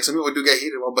all, and like some people do get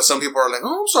heated. Well, but some people are like,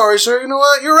 "Oh, I'm sorry, sir. You know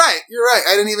what? You're right.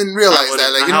 I didn't even realize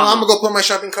that. Like, you know, I'm gonna go put my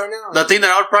shopping cart now." The thing that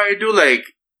I would probably do, like,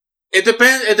 it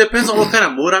depends on what kind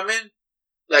of mood I'm in.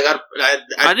 Like, I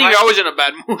think you're always in a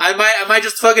bad mood. I might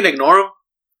just fucking ignore them.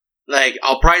 Like,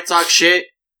 I'll probably talk shit,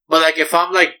 but like, if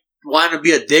I'm like wanting to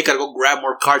be a dick, I'd go grab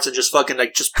more carts and just fucking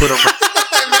like just put them.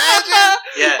 Imagine.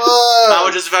 Yeah, I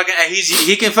would just fucking.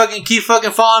 He can fucking keep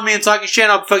fucking following me and talking shit.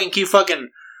 And I'll fucking keep fucking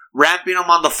ramping him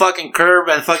on the fucking curb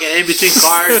and fucking in between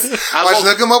cars.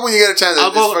 Look him up when you get a chance.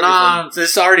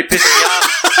 It's already pissing me off.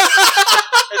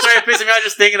 It's already pissing me off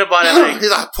just thinking about it. Like,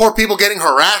 he's like, poor people getting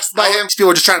harassed by him.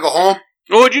 People are just trying to go home.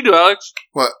 What would you do, Alex?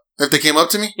 What? If they came up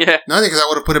to me? Yeah. Nothing, because I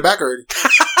would have put it back already.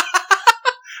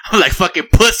 I'm like, fucking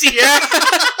pussy. Yeah.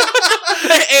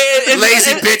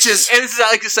 Lazy bitches. And this is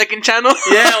like the second channel.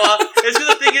 Yeah, well, it's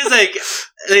because the thing is, like,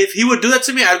 if he would do that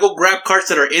to me, I'd go grab carts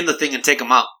that are in the thing and take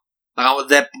them out. Like, I would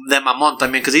that mamon, I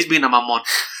mean, because he's being a mamon.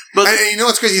 But and you know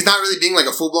what's crazy? He's not really being like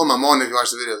a full-blown mamon if you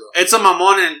watch the video, though. It's a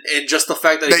mamon in just the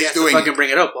fact that he has to fucking bring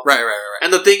it up. Right.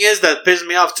 And the thing is that pisses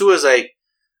me off, too, is like,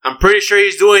 I'm pretty sure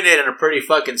he's doing it in a pretty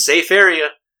fucking safe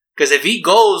area. Because if he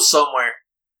goes somewhere,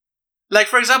 like,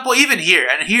 for example, even here,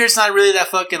 and here it's not really that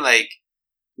fucking, like,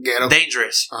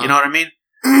 dangerous. You know what I mean?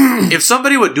 If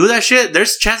somebody would do that shit,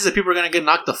 there's chances that people are going to get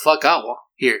knocked the fuck out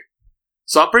here.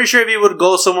 So I'm pretty sure if he would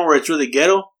go somewhere where it's really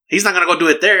ghetto, he's not going to go do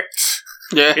it there.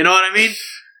 Yeah. You know what I mean?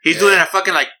 He's doing it at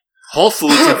fucking, like, Whole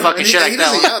Foods and fucking shit like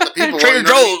that. He doesn't yell at the people. Trader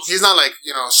Joe's. He's not like,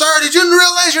 you know, sir, did you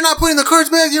realize you're not putting the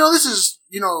cards back? You know, this is,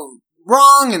 you know,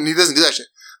 wrong. And he doesn't do that shit.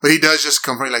 But he does just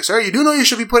complain like, sir, you do know you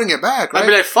should be putting it back, right? I'd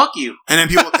be like, fuck you. And then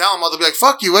people tell him, they'll be like,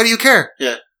 fuck you, why do you care?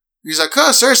 Yeah. He's like,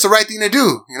 sir, it's the right thing to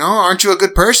do. You know, aren't you a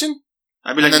good person?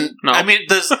 I'd be like, no. I mean,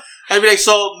 I'd be like,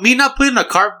 so me not putting a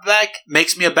cart back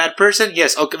makes me a bad person?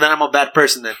 Yes, okay, then I'm a bad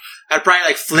person then. I'd probably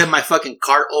like flip my fucking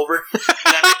cart over. I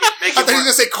thought he was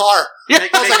gonna say car.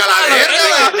 Make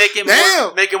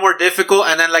it more difficult.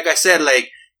 And then, like I said,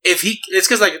 like, it's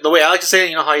because like the way Alex is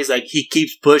saying, you know how he's like he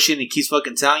keeps pushing, he keeps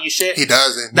fucking telling you shit. He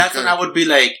doesn't. That's when I would be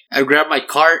like, I grab my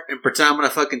cart and pretend I'm gonna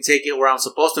fucking take it where I'm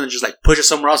supposed to, and just like push it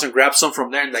somewhere else and grab some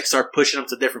from there and like start pushing them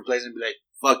to different places and be like,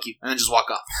 "Fuck you," and then just walk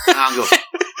off. And I'll go.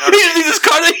 He just leaves his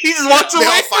cart. He just walks away. They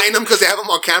all find him because they have him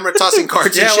on camera tossing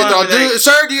carts and shit. Well, like,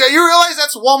 sir, do you realize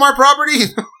that's Walmart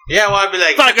property? Yeah, well, I'd be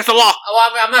like, it's not against the law.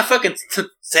 Well, I'm not fucking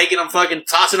taking them, fucking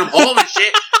tossing them home and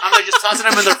shit. I'm like just tossing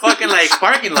them in their fucking like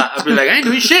parking lot. I'd be like, I ain't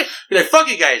doing shit. Be like, fuck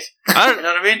you guys. You know what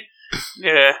I mean?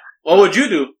 Yeah. What would you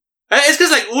do? It's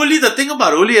because like Uli, the thing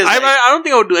about Uli is, I don't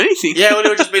think I would do anything. Yeah, Uli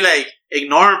would just be like,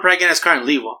 ignore him, probably get in his car and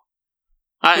leave him.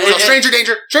 Stranger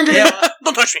danger. Don't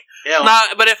touch me. Yeah, well.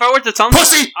 Nah, but if I were to tell him,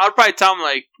 pussy, I would probably tell him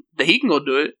like that he can go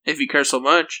do it if he cares so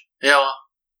much. Yeah, well.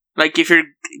 Like if you're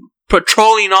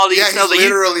patrolling all these, he's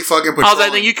literally fucking patrolling. I was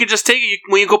like, then you can just take it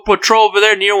when you go patrol over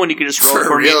there near one. You can just roll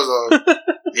for real, me.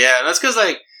 Yeah, that's because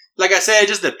like I said, it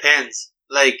just depends.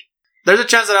 Like, there's a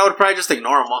chance that I would probably just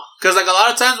ignore them all. Because like a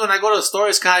lot of times when I go to the store,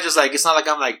 it's kind of just like it's not like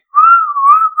I'm like,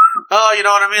 oh, you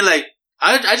know what I mean? Like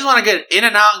I just want to get in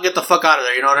and out and get the fuck out of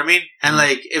there. You know what I mean? And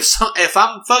like if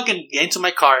I'm fucking into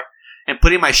my car and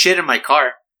putting my shit in my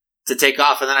car to take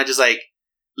off, and then I just like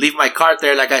leave my cart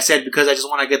there, like I said, because I just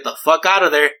want to get the fuck out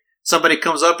of there. Somebody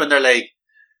comes up and they're like,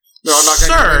 "Sir,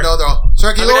 sir,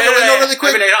 can you lower your window really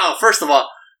quick?" I mean, no, first of all,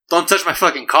 don't touch my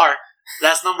fucking car.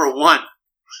 That's number one.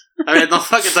 I mean, don't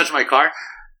fucking touch my car.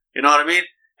 You know what I mean?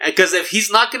 Because if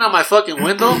he's knocking on my fucking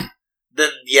window,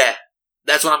 then yeah,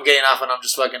 that's when I'm getting off and I'm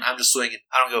just swinging.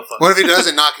 I don't give a fuck. What if he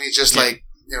doesn't knock and he's just like,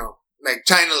 you know, like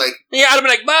trying to like, yeah, I'd be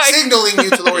like, bye, signaling you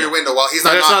to lower your window while he's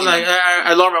not knocking. Not like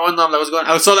I lower my window. I'm like, what's going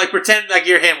on? I was so like pretend like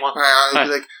you're him. Well, I'd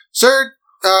be like, sir,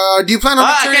 do you plan on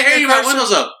returning? I can't hear you. My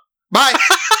window's up. Bye.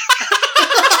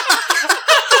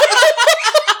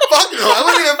 Fuck no, I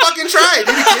wouldn't even fucking try.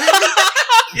 Dude, you kidding me?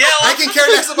 Yeah, well, I can care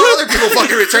less about other people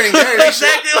fucking returning there.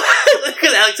 Exactly.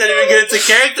 Because Alex didn't even get into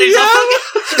character. Yeah,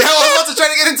 I was about to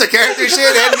try to get into character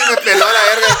shit. I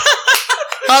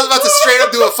was about to straight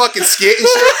up do a fucking skit and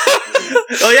shit.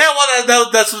 Oh yeah, well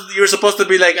that's what you were supposed to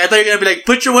be like. I thought you were gonna be like,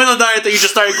 put your window down. I thought you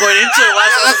just started going into it.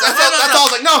 That's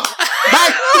all. I was like, no,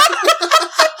 bye.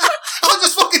 I'll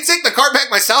just fucking take the car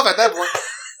back myself at that point.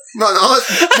 No,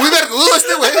 we better lose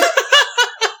this way.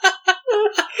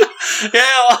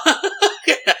 Yeah, well,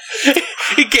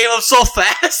 he came up so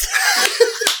fast.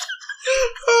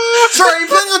 Sorry, are you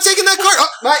planning on taking that car? Oh,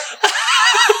 bye.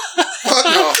 Fuck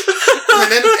no.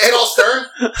 And then Ed all stern.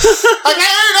 I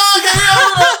can't hear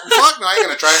you. Fuck no, I ain't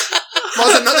gonna try. Well,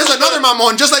 there's another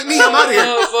mamon just like me. I'm out of here.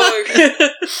 Oh, fuck.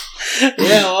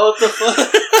 Yeah, well, what the fuck?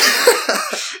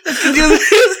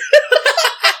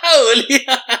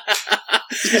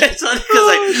 It's funny because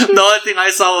like the only thing I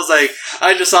saw was like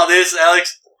I just saw this,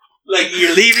 Alex. Like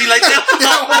you're leaving like that.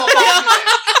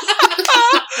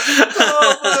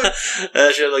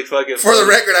 That shit looked fucking. For the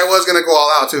record, I was gonna go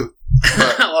all out too.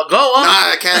 But well, go on.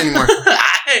 Nah, I can't anymore.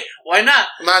 Why not?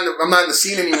 I'm not in the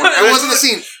scene anymore. I was in the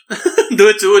scene. Do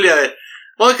it to Ulia.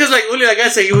 Well, because like Uli, like I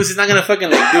said, he's not gonna fucking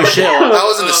like do shit. I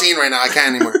was in the scene right now. I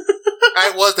can't anymore.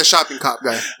 I was the shopping cop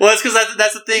guy. Well, it's because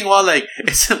that's the thing. Well, like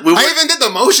I even did the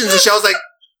motions and shit. I was like,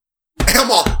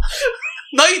 Elmo.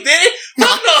 No, you didn't. No,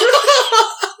 no,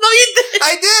 you didn't.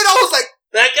 I did. I was like,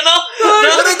 what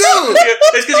did I do?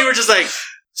 It's because you were just like,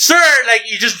 sir, like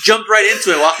you just jumped right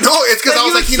into it. Well, no, it's because I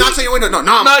was like, he knocks on your window. No,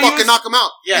 I'm fucking knock him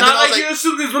out. Yeah, not like you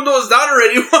assumed his window was down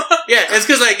already. Yeah, it's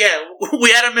because like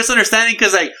we had a misunderstanding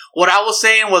because like what I was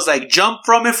saying was like jump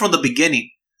from it from the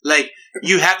beginning. Like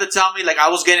you have to tell me like I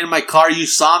was getting in my car, you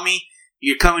saw me,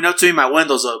 you're coming up to me, my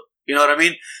window's up. You know what I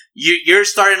mean? You're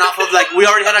starting off of like we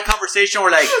already had a conversation where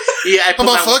like I put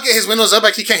fuck it, his window's up,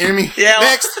 like he can't hear me. Yeah.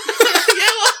 Next.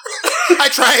 I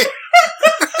tried.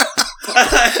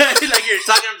 Like you're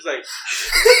talking, I'm just like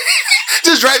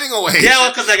just driving away. Yeah,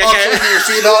 well, because like I can't hear your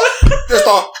seatbelt. Just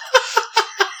all.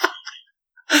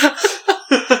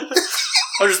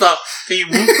 I just thought, can you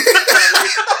move?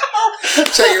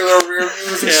 Check your little rear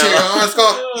views and shit. Let's go.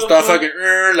 Start fucking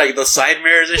like the side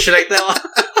mirrors and shit like that.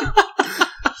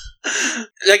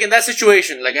 Like in that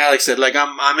situation, like Alex said, like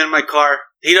I'm in my car.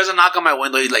 He doesn't knock on my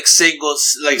window. He like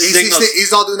signals.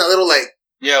 He's all doing that little like.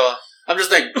 Yeah, well, I'm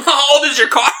just like, oh, this is your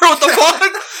car? What the fuck?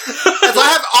 If I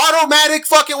have automatic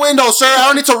fucking windows, sir, I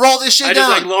don't need to roll this shit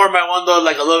down. I just like lower my window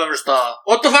like a little bit. Style.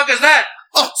 What the fuck is that?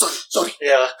 Oh, sorry.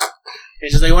 Yeah.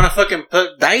 He's just like, want to fucking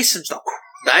put dice and stuff.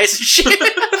 Dice and shit.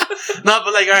 No,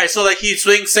 but like, alright, so like he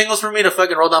signals for me to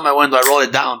fucking roll down my window. I roll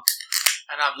it down.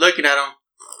 And I'm looking at him.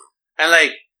 And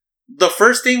like, the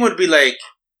first thing would be like,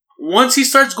 once he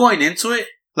starts going into it,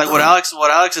 like what Alex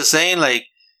is saying, like,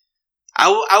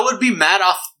 I would be mad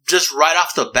off, just right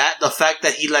off the bat, the fact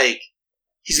that he like,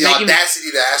 he's the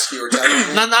audacity to ask you or tell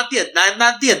you. not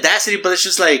the audacity, but it's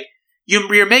just like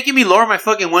you're making me lower my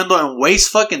fucking window and waste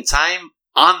fucking time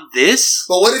on this.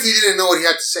 But what if you didn't know what he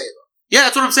had to say though? Yeah,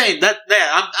 that's what I'm saying.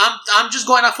 I'm just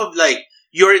going off of like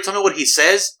you already told me what he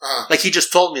says. Like he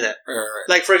just told me that. Right.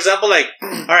 Like for example, like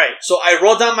all right, so I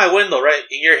roll down my window, right,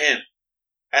 and you're him,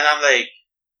 and I'm like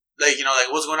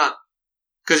what's going on?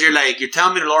 Because you're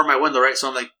telling me to lower my window, right? So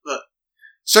I'm like, look.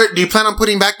 Sir, do you plan on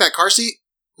putting back that car seat?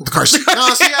 The car seat.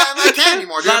 No, see, I can't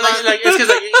anymore. Dude. It's because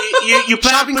like you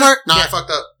plan shopping cart. No, I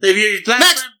fucked up. If you plan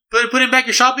on putting back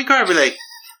your shopping cart, I'd be like,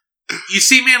 you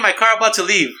see me in my car about to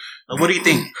leave. What do you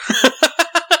think?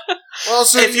 Well,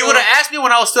 sir, if you would have asked me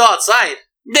when I was still outside,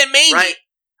 then maybe. Right?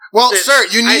 Well, sir,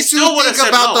 you need to think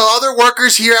about the other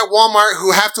workers here at Walmart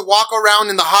who have to walk around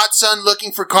in the hot sun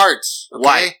looking for carts. Okay?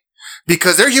 Why?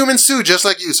 Because they're humans too, just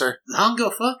like you, sir. I don't give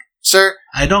a fuck. Sir,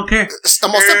 I don't care.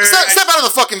 Step out of the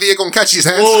fucking vehicle and catch his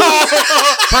hands.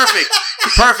 Perfect.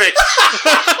 Alright.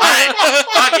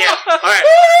 Fuck yeah. Alright.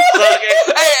 So, okay.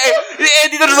 Hey,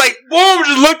 Andy just like, boom,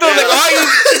 just looked up like,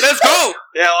 let's go.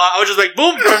 Yeah, well, I was just like,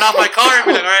 boom, turn off my car and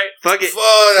be like, alright, fuck it.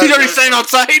 He's already standing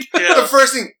outside. Yeah. The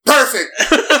first thing, perfect.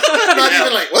 Not even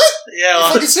like, what? Yeah,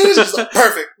 well. Fucking serious? Just like,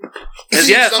 perfect.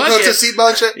 Yeah, fuck it. To seatbelt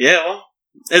and shit? Yeah, well.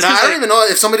 I don't even know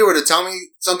if somebody were to tell me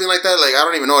something like that, like, I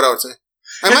don't even know what I would say.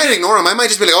 I might ignore him. I might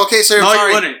just be like, okay, sir,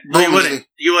 I'm sorry.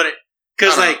 You wouldn't.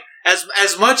 Because, like,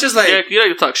 as much as, like... Yeah, you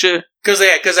like to talk shit. Because,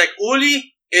 like,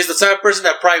 Uli is the type of person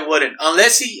that probably wouldn't.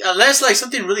 Unless, like,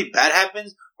 something really bad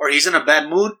happens or he's in a bad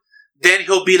mood, then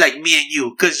he'll be like me and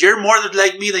you. Because you're more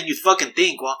like me than you fucking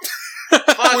think, well.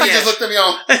 Fuck just looked at me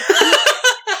all...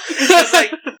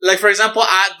 like, for example,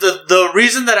 the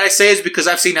reason that I say is because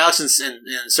I've seen Alex in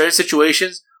certain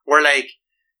situations where, like,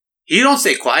 he don't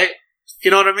stay quiet. You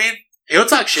know what I mean? He'll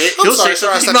talk shit. He'll say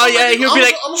something. No, yeah, he'll be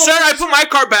like, sir, I put my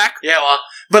car back. Yeah, well,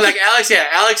 but like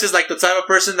Alex is like the type of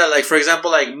person that, like, for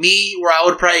example, like me, where I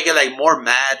would probably get like more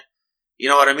mad. You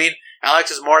know what I mean?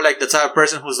 Alex is more like the type of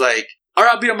person who's like,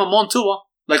 alright, I'll be on my mom too. Well,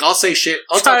 like, I'll say shit.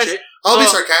 I'll talk shit. I'll be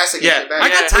sarcastic. Yeah, I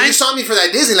got time. You saw me for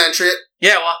that Disneyland trip.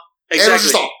 Yeah, well, exactly. It was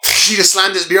just all, she just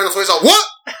slammed his beer on the floor. He's like, what?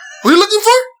 What are you looking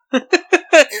for?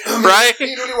 Right?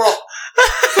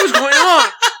 What's going on?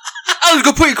 Alex,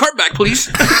 go put your cart back, please.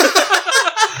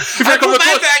 I put my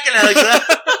back in Alex.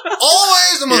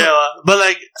 Always. Yeah, but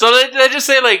like, so let's just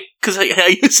say, like, because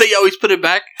you say you always put it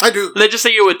back. I do. Let's just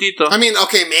say you're with Tito. I mean,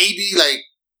 okay, maybe like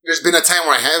there's been a time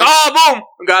where I haven't. Oh,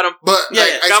 boom, got him. But yeah,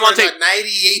 like, I swear like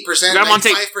 98%,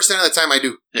 95% of the time I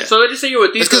do. Yeah. So let's just say you're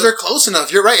with Tito. It's because they're close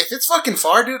enough. You're right. If it's fucking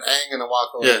far, dude, I ain't gonna walk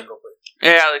over and go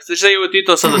play. Hey, Alex, let's say you're with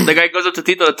Tito. So the guy goes up to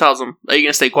Tito and tells him, "Are you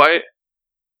gonna stay quiet?"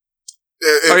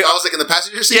 If I was like in the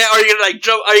passenger seat? Yeah, or are you gonna like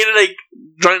jump? Are you gonna like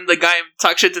join the guy and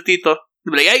talk shit to Tito?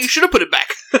 They'll be like, yeah, you should have put it back.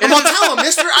 I'm gonna tell him,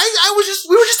 mister. We were just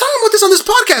talking about this on this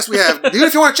podcast we have. Dude,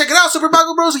 if you want to check it out, Super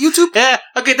Bago Bros on YouTube. Yeah,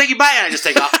 okay, thank you, bye, and I just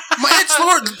take off. My head's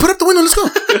slower. Put up the window, let's go.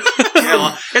 Yeah,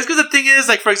 well, it's because the thing is,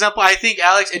 like, for example, I think,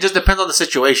 Alex, it just depends on the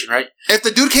situation, right? If the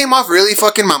dude came off really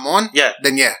fucking mamon, yeah,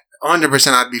 then yeah,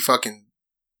 100% I'd be fucking,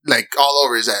 like, all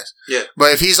over his ass. Yeah.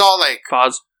 But if he's all like...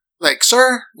 Pause. Like,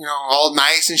 sir, you know, all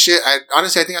nice and shit. I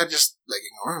think I'd just, like,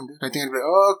 ignore him, dude. I think I'd be like,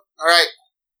 oh, alright.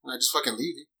 And I'd just fucking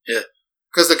leave it. Yeah.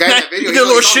 Because the guy in the video... You did a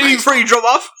little shitty before you drove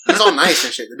off? He's all nice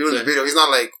and shit. The dude in the video, he's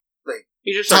not, like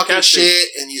he's just talking sarcastic. shit,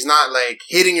 and he's not, like,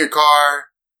 hitting your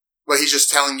car, but he's just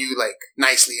telling you, like,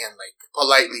 nicely and, like,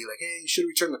 politely, like, hey, you should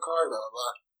return the car, blah, blah,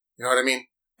 blah. You know what I mean?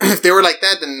 If they were like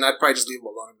that, then I'd probably just leave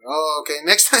them alone. Oh, okay,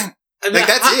 next time. Like,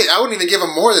 that's it. I wouldn't even give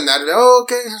him more than that. I'd be like, oh,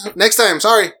 okay, next time,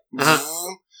 sorry.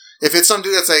 Uh-huh. If it's some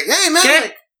dude that's like, hey, man,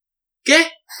 like... ¿Qué?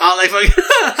 Oh, like,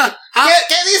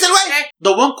 ¿Qué dice el güey?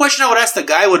 The one question I would ask the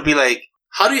guy would be like,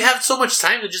 how do you have so much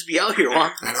time to just be out here,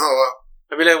 Juan? I know,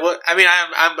 I'd be like, what? I mean,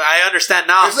 I understand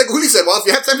now. It's like Willie said, well, if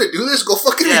you have time to do this, go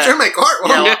fucking return my car.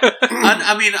 Well, yeah, well,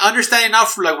 I mean, understanding now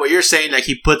for, like, what you're saying, like,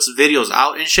 he puts videos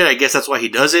out and shit, I guess that's why he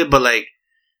does it, but, like,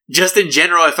 just in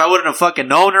general, if I wouldn't have fucking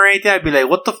known or anything, I'd be like,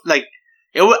 what the, like,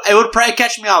 it would probably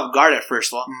catch me off guard at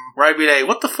first, well, where I'd be like,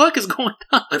 what the fuck is going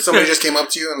on? If somebody just came up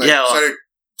to you and, like, started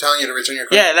telling you to return your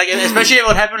car. Yeah, like, especially if it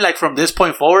would happen, like, from this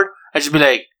point forward, I'd just be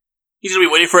like, he's gonna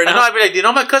be waiting for it now. No, I'd be like, do you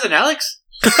know my cousin Alex?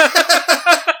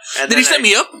 Did he set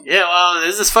me up? Yeah, well,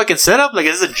 is this fucking setup? Like,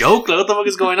 is this a joke? Like, what the fuck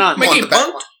is going on? Making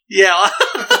punked? Yeah.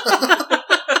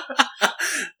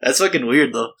 That's fucking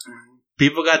weird, though.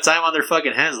 People got time on their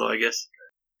fucking hands, though, I guess.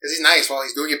 Because he's nice while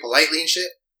he's doing it politely and shit.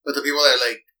 But the people that,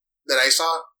 like, that I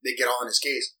saw, they get all in his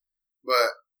case.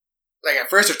 But, like,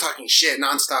 at first they're talking shit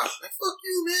nonstop. Like, fuck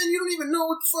you, man. You don't even know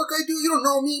what the fuck I do. You don't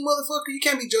know me, motherfucker. You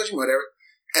can't be judging, whatever.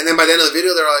 And then by the end of the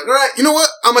video, they're like, all right, you know what?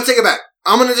 I'm going to take it back.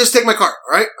 I'm going to just take my car,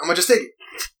 all right? I'm going to just take it.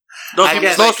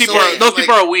 Those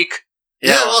people are weak.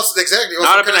 Yeah, well, exactly.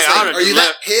 Are you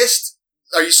that pissed?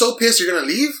 Are you so pissed you're gonna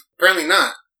leave? Apparently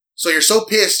not. So you're so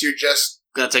pissed you're just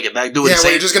gonna take it back. Do what he said.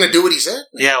 You're just gonna do what he said.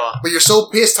 Yeah, well, but you're so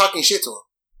pissed talking shit to him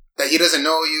that he doesn't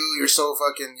know you. You're so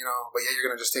fucking, but yeah, you're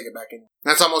gonna just take it back in.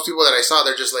 That's how most people that I saw.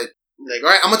 They're just like, all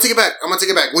right, I'm gonna take it back.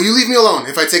 Will you leave me alone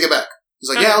if I take it back? He's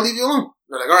like, yeah, I'll leave you alone.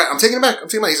 They're like, all right, I'm taking it back.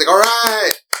 He's like, all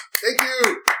right, thank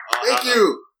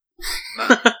you.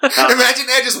 Imagine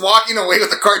that just walking away with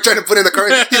the cart, trying to put in the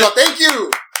cart. He's like, thank you.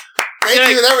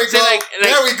 There we go.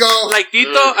 There we go. Like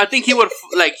Tito, I think he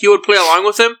would play along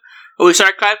with him. When we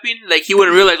start clapping, like he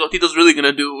wouldn't realize what Tito's really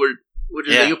gonna do. Or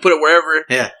just you put it wherever.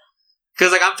 Yeah.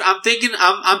 Because like I'm thinking,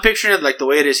 I'm picturing it like the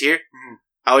way it is here. Mm-hmm.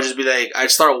 I would just be like,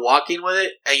 I'd start walking with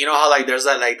it, and you know how like there's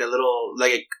that like the little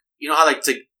like how like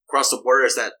to cross the border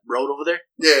is that road over there.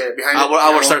 Yeah, behind.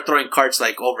 I would start throwing carts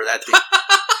like over that thing.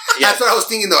 Yeah. That's what I was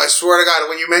thinking, though. I swear to God,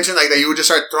 when you mentioned like that, you would just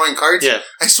start throwing carts. Yeah.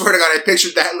 I swear to God, I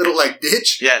pictured that little like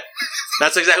ditch. Yeah,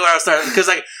 that's exactly what I was starting. Because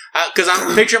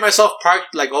I'm picturing myself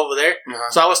parked like over there.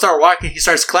 So I would start walking. He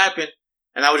starts clapping,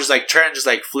 and I would just like turn, and just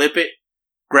like flip it,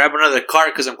 grab another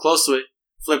cart because I'm close to it,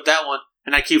 flip that one,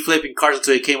 and I keep flipping carts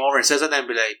until he came over and says something, and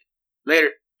be like,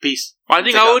 "Later, peace." Well, I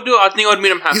think I would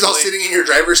meet him halfway. He's all sitting in your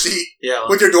driver's seat, well,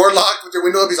 with your door locked, with your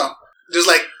window up. He's on, just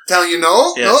like telling you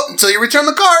no, until you return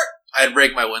the cart. I'd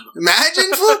break my window.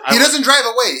 Imagine, he doesn't drive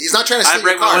away. He's not trying to steal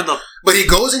your car. I'd break my window. But he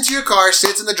goes into your car,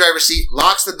 sits in the driver's seat,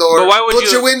 locks the door,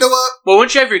 puts your window up. Well,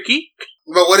 wouldn't you have your key?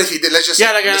 But what if he did? Let's just say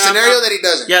the scenario that he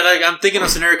doesn't. Yeah, like I'm thinking of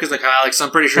scenario because like Alex,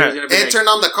 I'm pretty sure he's gonna be. And turned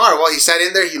on the car while he sat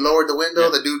in there. He lowered the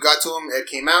window. The dude got to him. It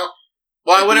came out.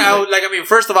 Well,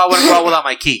 first of all, I wouldn't go out without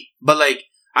my key, but like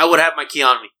I would have my key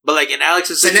on me. But like in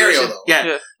Alex's scenario,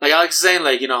 though, like Alex is saying,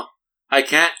 like I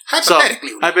can't. Hypothetically.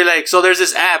 So I'd be like, so there's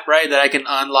this app, right, that I can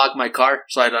unlock my car,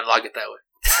 so I'd unlock it that way.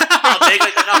 I'll take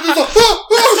like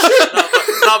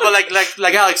no, but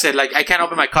like Alex said, like I can't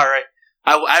open my car, right?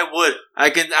 I would. I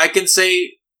can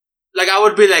say, like I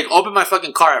would be like, open my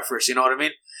fucking car at first, you know what I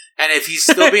mean? And if he's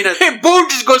still being hey, boom,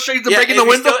 just go straight to breaking the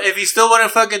window. If he still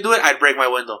wouldn't fucking do it, I'd break my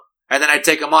window. And then I'd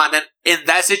take him on. And then in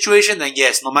that situation, then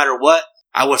yes, no matter what,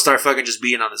 I would start fucking just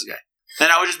beating on this guy. And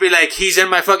I would just be like, he's in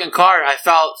my fucking car. I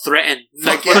felt threatened.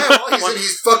 Fuck yeah, he said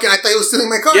he's fucking, I thought he was stealing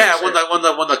my car. Yeah, when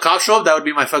the cops show up, that would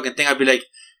be my fucking thing. I'd be like,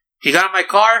 he got in my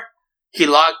car, he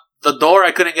locked the door,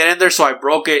 I couldn't get in there, so I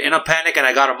broke it in a panic and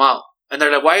I got him out. And they're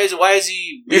like, why is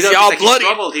he Is he all bloody?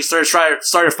 He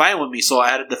started fighting with me, so I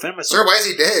had to defend myself. Sir, why is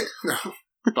he dead?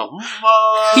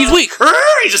 He's weak.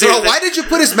 Why did you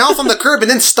put his mouth on the curb and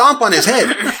then stomp on his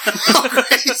head?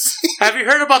 Have you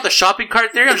heard about the shopping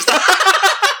cart theory?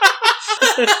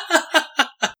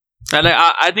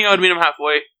 I think I would meet him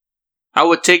halfway. I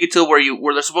would take it to where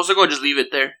they're supposed to go and just leave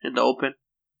it there in the open.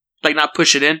 Like, not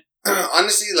push it in.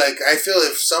 Honestly, like, I feel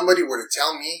if somebody were to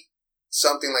tell me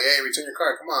something like, hey, return your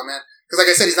car, come on, man. Because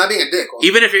like I said, he's not being a dick. Well,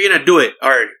 even if you're going to do it,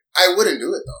 or I wouldn't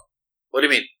do it, though. What do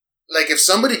you mean? Like, if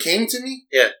somebody came to me,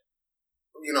 yeah,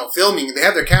 filming, they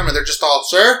have their camera, they're just all,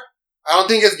 sir, I don't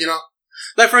think it's,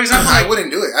 Like, for example, I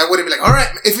wouldn't do it. I wouldn't be like, all right,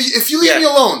 if you leave me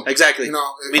alone. Exactly.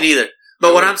 Me neither.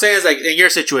 But what I'm saying is, like, in your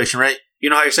situation, right? You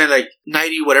know how you're saying, like,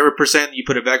 90 whatever % you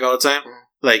put it back all the time? Mm-hmm.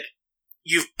 Like,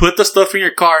 you've put the stuff in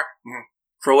your car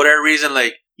for whatever reason,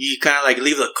 like, you kind of, like,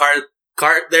 leave the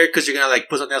car there because you're going to, like,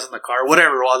 put something else in the car,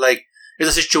 whatever. Or, like,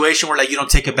 there's a situation where, like, you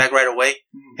don't take it back right away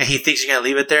and he thinks you're going to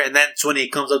leave it there. And then it's when he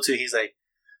comes up to you, he's like,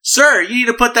 sir, you need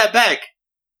to put that back.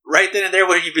 Right then and there,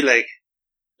 where you'd be like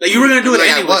you were going to do it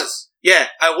anyway. I was. Yeah,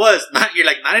 I was. You're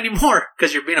like, not anymore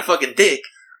because you're being a fucking dick.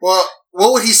 Well,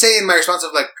 what would he say in my response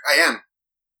of, like, I am?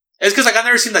 It's because, like, I've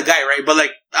never seen the guy, right? But,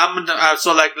 like,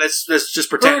 so, like, let's just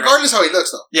pretend. But regardless how he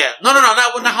looks, though. Yeah. No, not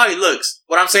how he looks.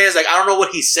 What I'm saying is, like, I don't know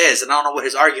what he says, and I don't know what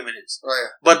his argument is. Oh, yeah.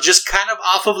 But just kind of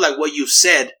off of, like, what you've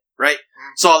said, right?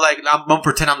 Mm-hmm. So, like, I'm going to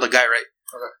pretend I'm the guy, right?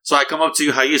 Okay. So I come up to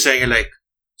you, how you saying, you're like,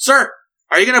 sir,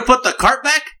 are you going to put the cart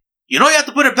back? You know you have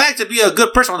to put it back to be a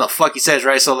good person. What the fuck he says,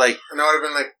 right? So, like... And I would have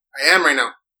been like, I am right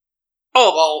now.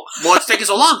 Oh, well, it's taking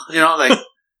so long. Like...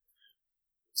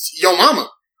 Yo, mama.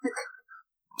 Get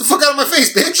the fuck out of my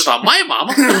face, bitch. It's not my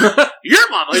mama. Your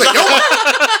mama. He's like, yo, mama?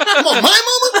 Come on, my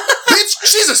mama? Bitch,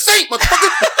 she's a saint, motherfucker.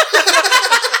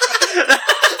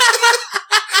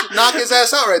 Knock his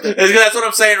ass out right there. That's what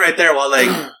I'm saying right there. Well, like...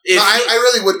 I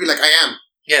really would be like, I am.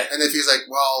 Yeah. And if he's like,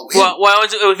 well...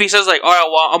 if he says, like, all right,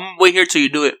 well, I'm going to wait here till you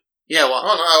do it. Yeah, well... I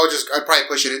don't know. I'd probably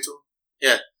push it into him.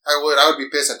 Yeah. I would be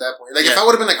pissed at that point. Like, if I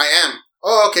would have been like, I am.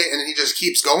 Oh, okay. And then he just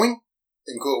keeps going,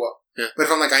 then cool, well. Yeah. But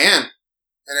if I'm like, I am,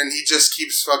 and then he just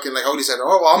keeps fucking, like, Odie said,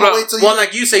 oh, well, I'm going to wait till you... Well,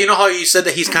 like you say, you know how you said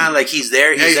that he's kind of like, he's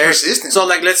there, he's there. Persistent. So,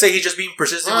 like, let's say he's just being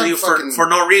persistent with you for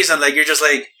no reason. Like, you're just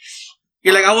like,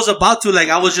 Yeah, like I was about to, like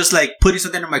I was just like putting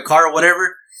something in my car or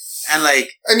whatever, and like.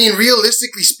 I mean,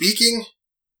 realistically speaking,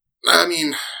 I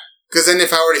mean, because then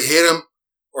if I were to hit him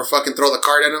or fucking throw the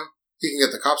cart at him, he can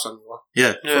get the cops on me. Well,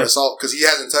 for assault because he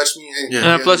hasn't touched me.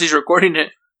 And plus, he's recording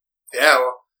it. Yeah,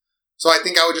 well. So I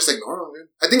think I would just ignore him, dude.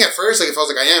 I think at first, like, if I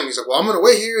was like, I am, he's like, well, I'm going to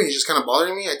wait here, and he's just kind of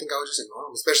bothering me, I think I would just ignore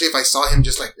him. Especially if I saw him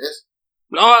just like this.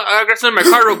 No, I got to send my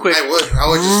car real quick. I would just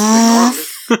ignore him,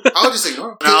 dude. I would just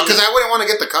ignore him. Because I wouldn't want to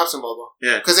get the cops involved, though.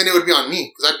 Yeah. Because then it would be on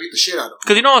me, because I'd beat the shit out of him.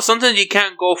 Because you know, sometimes you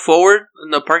can't go forward in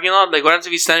the parking lot. Like, what happens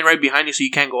if he's standing right behind you so you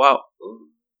can't go out?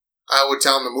 I would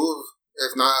tell him to move.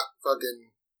 If not, fucking,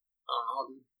 I don't know,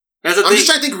 dude. I'm just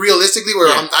trying to think realistically where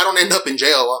I don't end up in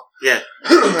jail. Well, yeah,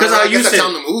 because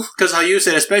how you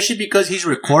said, especially because he's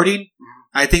recording,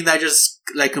 I think that just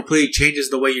like completely changes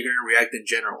the way you're going to react in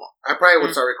general. I probably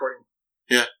would start recording.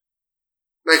 Yeah,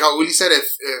 like how Willie said, if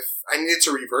I needed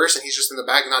to reverse and he's just in the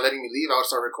back and not letting me leave, I would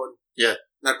start recording. Yeah,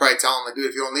 and I'd probably tell him like, dude,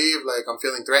 if you don't leave, like I'm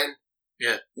feeling threatened.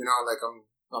 Yeah, you know, like I'm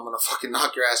gonna fucking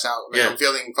knock your ass out. Like I'm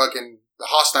feeling fucking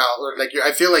hostile, or like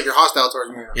I feel like you're hostile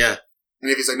towards me. Yeah, and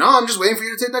if he's like, no, I'm just waiting for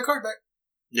you to take that card back.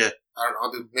 Yeah. I don't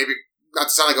know, dude. Maybe, not to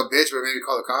sound like a bitch, but maybe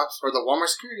call the cops. Or the Walmart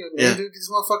security. Yeah. Dude,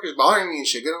 these motherfuckers bothering me and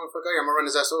shit. Get him the fuck out of here. I'm gonna run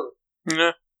his ass over.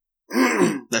 Yeah.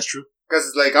 That's true.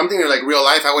 Because, like, I'm thinking, like, real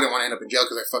life, I wouldn't want to end up in jail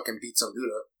because I fucking beat some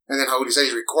dude up. And then how would he say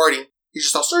he's recording? He's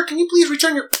just all, sir, can you please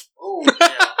return your... Oh,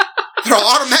 yeah. They're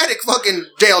all automatic fucking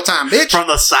jail time, bitch. From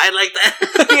the side like that?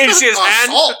 You see his hand?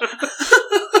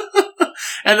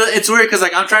 And it's weird because,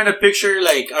 like, I'm trying to picture,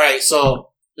 like, all right,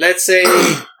 so let's say...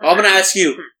 I'm going to ask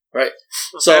you. Right.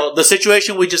 Okay. So the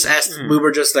situation we just asked, we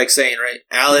were just like saying, right?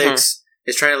 Alex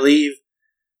is trying to leave,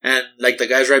 and like the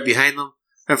guy's right behind them,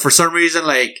 and for some reason,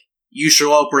 like you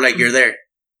show up or like you're there,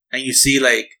 and you see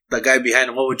like the guy behind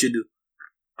him. What would you do?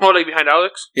 Oh, like behind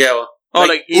Alex? Yeah. Well,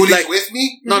 like he's like with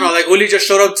me? No, like Uli just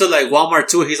showed up to like Walmart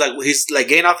too. He's like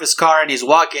getting off his car and he's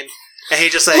walking. And he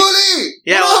just like, Uli!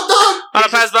 Yeah. I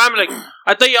pass by, I'm like,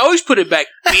 I thought you always put it back,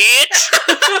 bitch.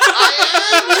 I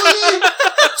am, Uli.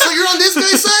 So you're on this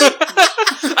guy's side?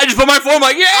 I just put my phone,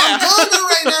 like, yeah. I'm gonna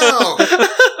right now.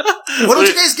 What don't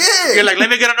you guys get? You're like, let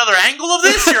me get another angle of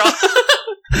this. You're all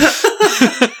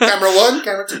camera one,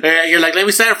 camera two. You're like, let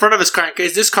me stand in front of his car in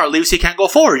case this car leaves. He can't go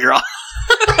forward. You're all.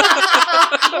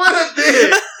 What a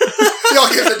dick. Yo,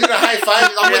 gives the dude a high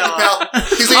five. I'm with you, pal.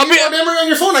 He's like, you got memory on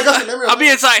your phone? I got the memory on I'll be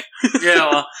inside. Yeah,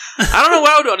 well. I don't know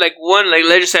what I would do. Like, one, like,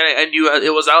 let's just say I knew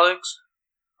it was Alex.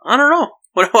 I don't know.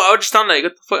 I would just sound like,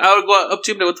 what the fuck? I would go up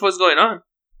to him, like, what the fuck's going on?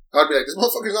 I'd be like, this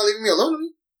motherfucker's not leaving me alone.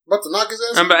 I'm about to knock his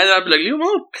ass. And I'd be like, leave him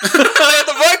alone. What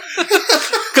the fuck?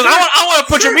 Because I want to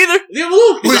punch him either. Leave him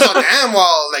alone. He's like, damn,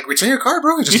 well, like, return your car,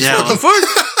 bro. Just what the fuck?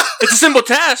 It's a simple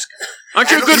task.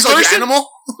 Aren't you a good person? Animal?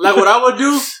 Like, what I would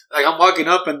do, like, I'm walking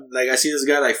up and, like, I see this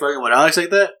guy, like, fucking with Alex like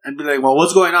that, and be like, well,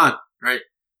 what's going on? Right?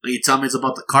 Like, you tell me it's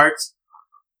about the carts.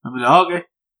 I'd be like, oh, okay.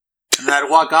 And then I'd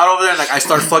walk out over there and, like, I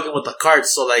start fucking with the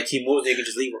carts, so, like, he moves and you can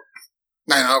just leave him.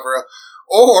 I know, bro.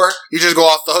 Or, you just go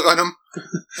off thug on him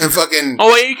and fucking...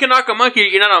 Oh, wait, you can knock him out.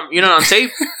 You're not on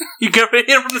tape. You can hit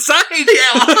him from the side.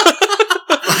 Yeah.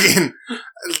 Fucking...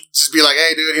 Just be like,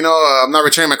 hey, dude, you know, I'm not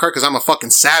returning my cart because I'm a fucking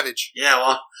savage. Yeah,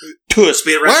 well. To a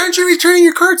speed Why aren't you returning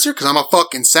your cart, sir? Because I'm a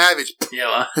fucking savage. Yeah,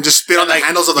 well. And just spit on the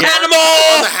handles of the cart. Animal!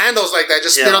 On the handles like that.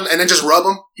 Just spit on, and then just rub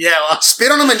them. Yeah, well.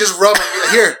 Spit on them and just rub them.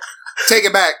 Like, here, take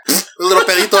it back. A little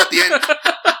pedito at the end.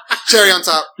 Cherry on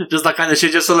top. Just that kind of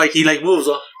shit, just so, like, he, like, moves,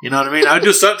 huh? You know what I mean? I would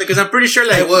do something, because I'm pretty sure,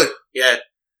 like... I would. Yeah.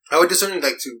 I would do something,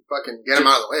 like, to fucking get him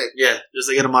out of the way. Yeah, just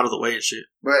to get him out of the way and shit.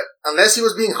 But unless he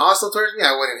was being hostile towards me,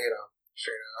 I wouldn't hit him.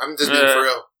 Straight up. I'm just being for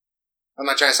real. I'm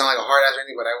not trying to sound like a hard ass or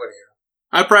anything, but I wouldn't hit him.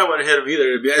 I probably wouldn't hit him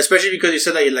either, especially because you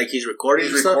said that like he's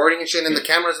recording. He's recording and shit, and the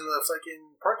camera's in the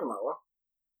fucking parking lot, well.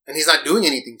 And he's not doing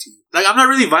anything to you. Like, I'm not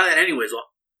really violent, anyways, well.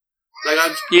 Like,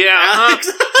 I'm yeah.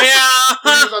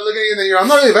 He's not looking at you, and then I'm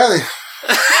not really violent.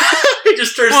 He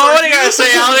just turns. Well, what do you gotta say,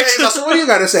 Alex? So what do you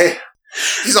gotta say?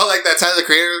 He's all like that Tyler the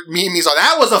Creator meme. He's all,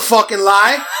 that was a fucking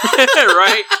lie.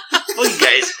 Right? Fuck you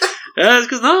guys.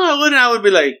 Because no, I wouldn't. I would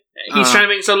be like, he's trying to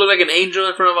make himself look like an angel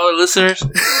in front of all the listeners.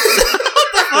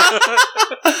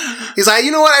 He's like,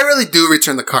 you know what? I really do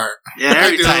return the cart. Yeah,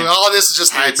 every time. All this is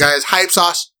just hype, guys. Hype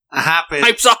sauce.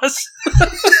 Hype sauce.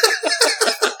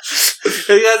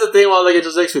 And that's the thing. While like it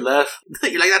just makes me laugh.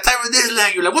 You're like, that time with this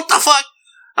lang. You're like, what the fuck?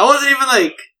 I wasn't even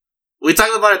like. We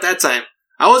talked about it that time.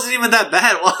 I wasn't even that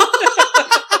bad.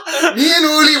 Me and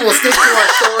Uli will stick to our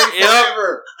story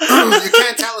forever. You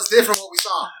can't tell us different what we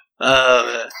saw.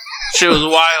 Man. Shit was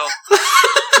wild.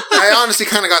 I honestly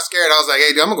kind of got scared. I was like,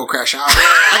 hey, dude, I'm going to go crash out.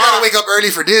 I got to wake up early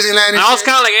for Disneyland. And I was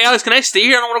kind of like, hey, Alex, can I stay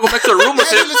here? I don't want to go back to the room with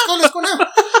him. Let's go now.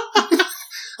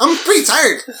 I'm pretty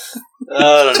tired.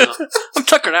 I don't know. I'm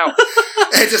tuckered out.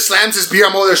 And just slams his beer.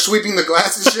 I'm over there sweeping the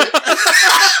glass and shit.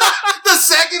 The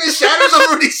second it shatters, I'm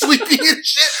already sweeping it and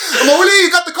shit. I'm like, Willie,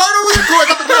 you got the card over here? Cool, I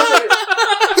got the glass right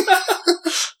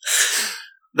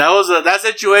here. That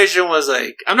situation was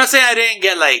like, I'm not saying I didn't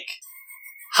get like,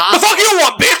 the fuck you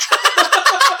want, bitch?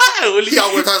 He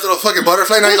all with his little fucking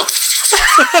butterfly. Now he's like,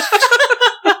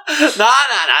 Nah.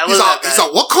 he's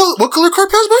like, what color car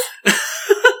pass, boy?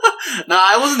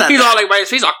 Nah, it wasn't that He's bad. all like,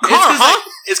 he's a car, huh?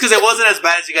 It's because it wasn't as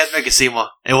bad as you guys make it seem.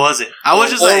 It wasn't. I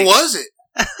was just like... Or was it?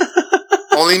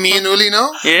 Only me and Uli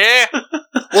know? Yeah.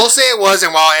 We'll say it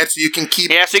wasn't, well, so you can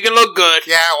keep... Yeah, so you can look good.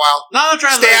 Yeah, well. No, I'm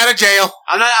trying to stay out of jail.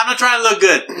 I'm not trying to look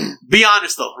good. Be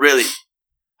honest, though, really.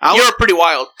 You're pretty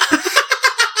wild.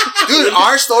 Dude,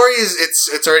 our story is...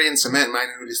 It's already in cement, mine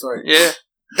and Uli's story. Yeah.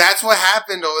 That's what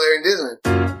happened over there in Disney.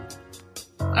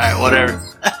 Alright, whatever.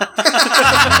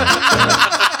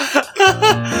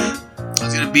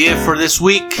 That's gonna be it for this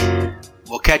week.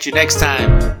 We'll catch you next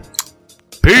time.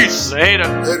 Peace.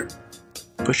 Later.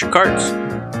 Push your cards.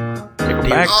 Take them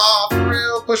back. Oh, for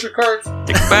real? Push your cards.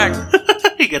 Take them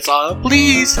back. He gets all,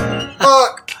 please.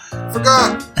 Fuck.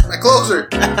 Forgot. My closer.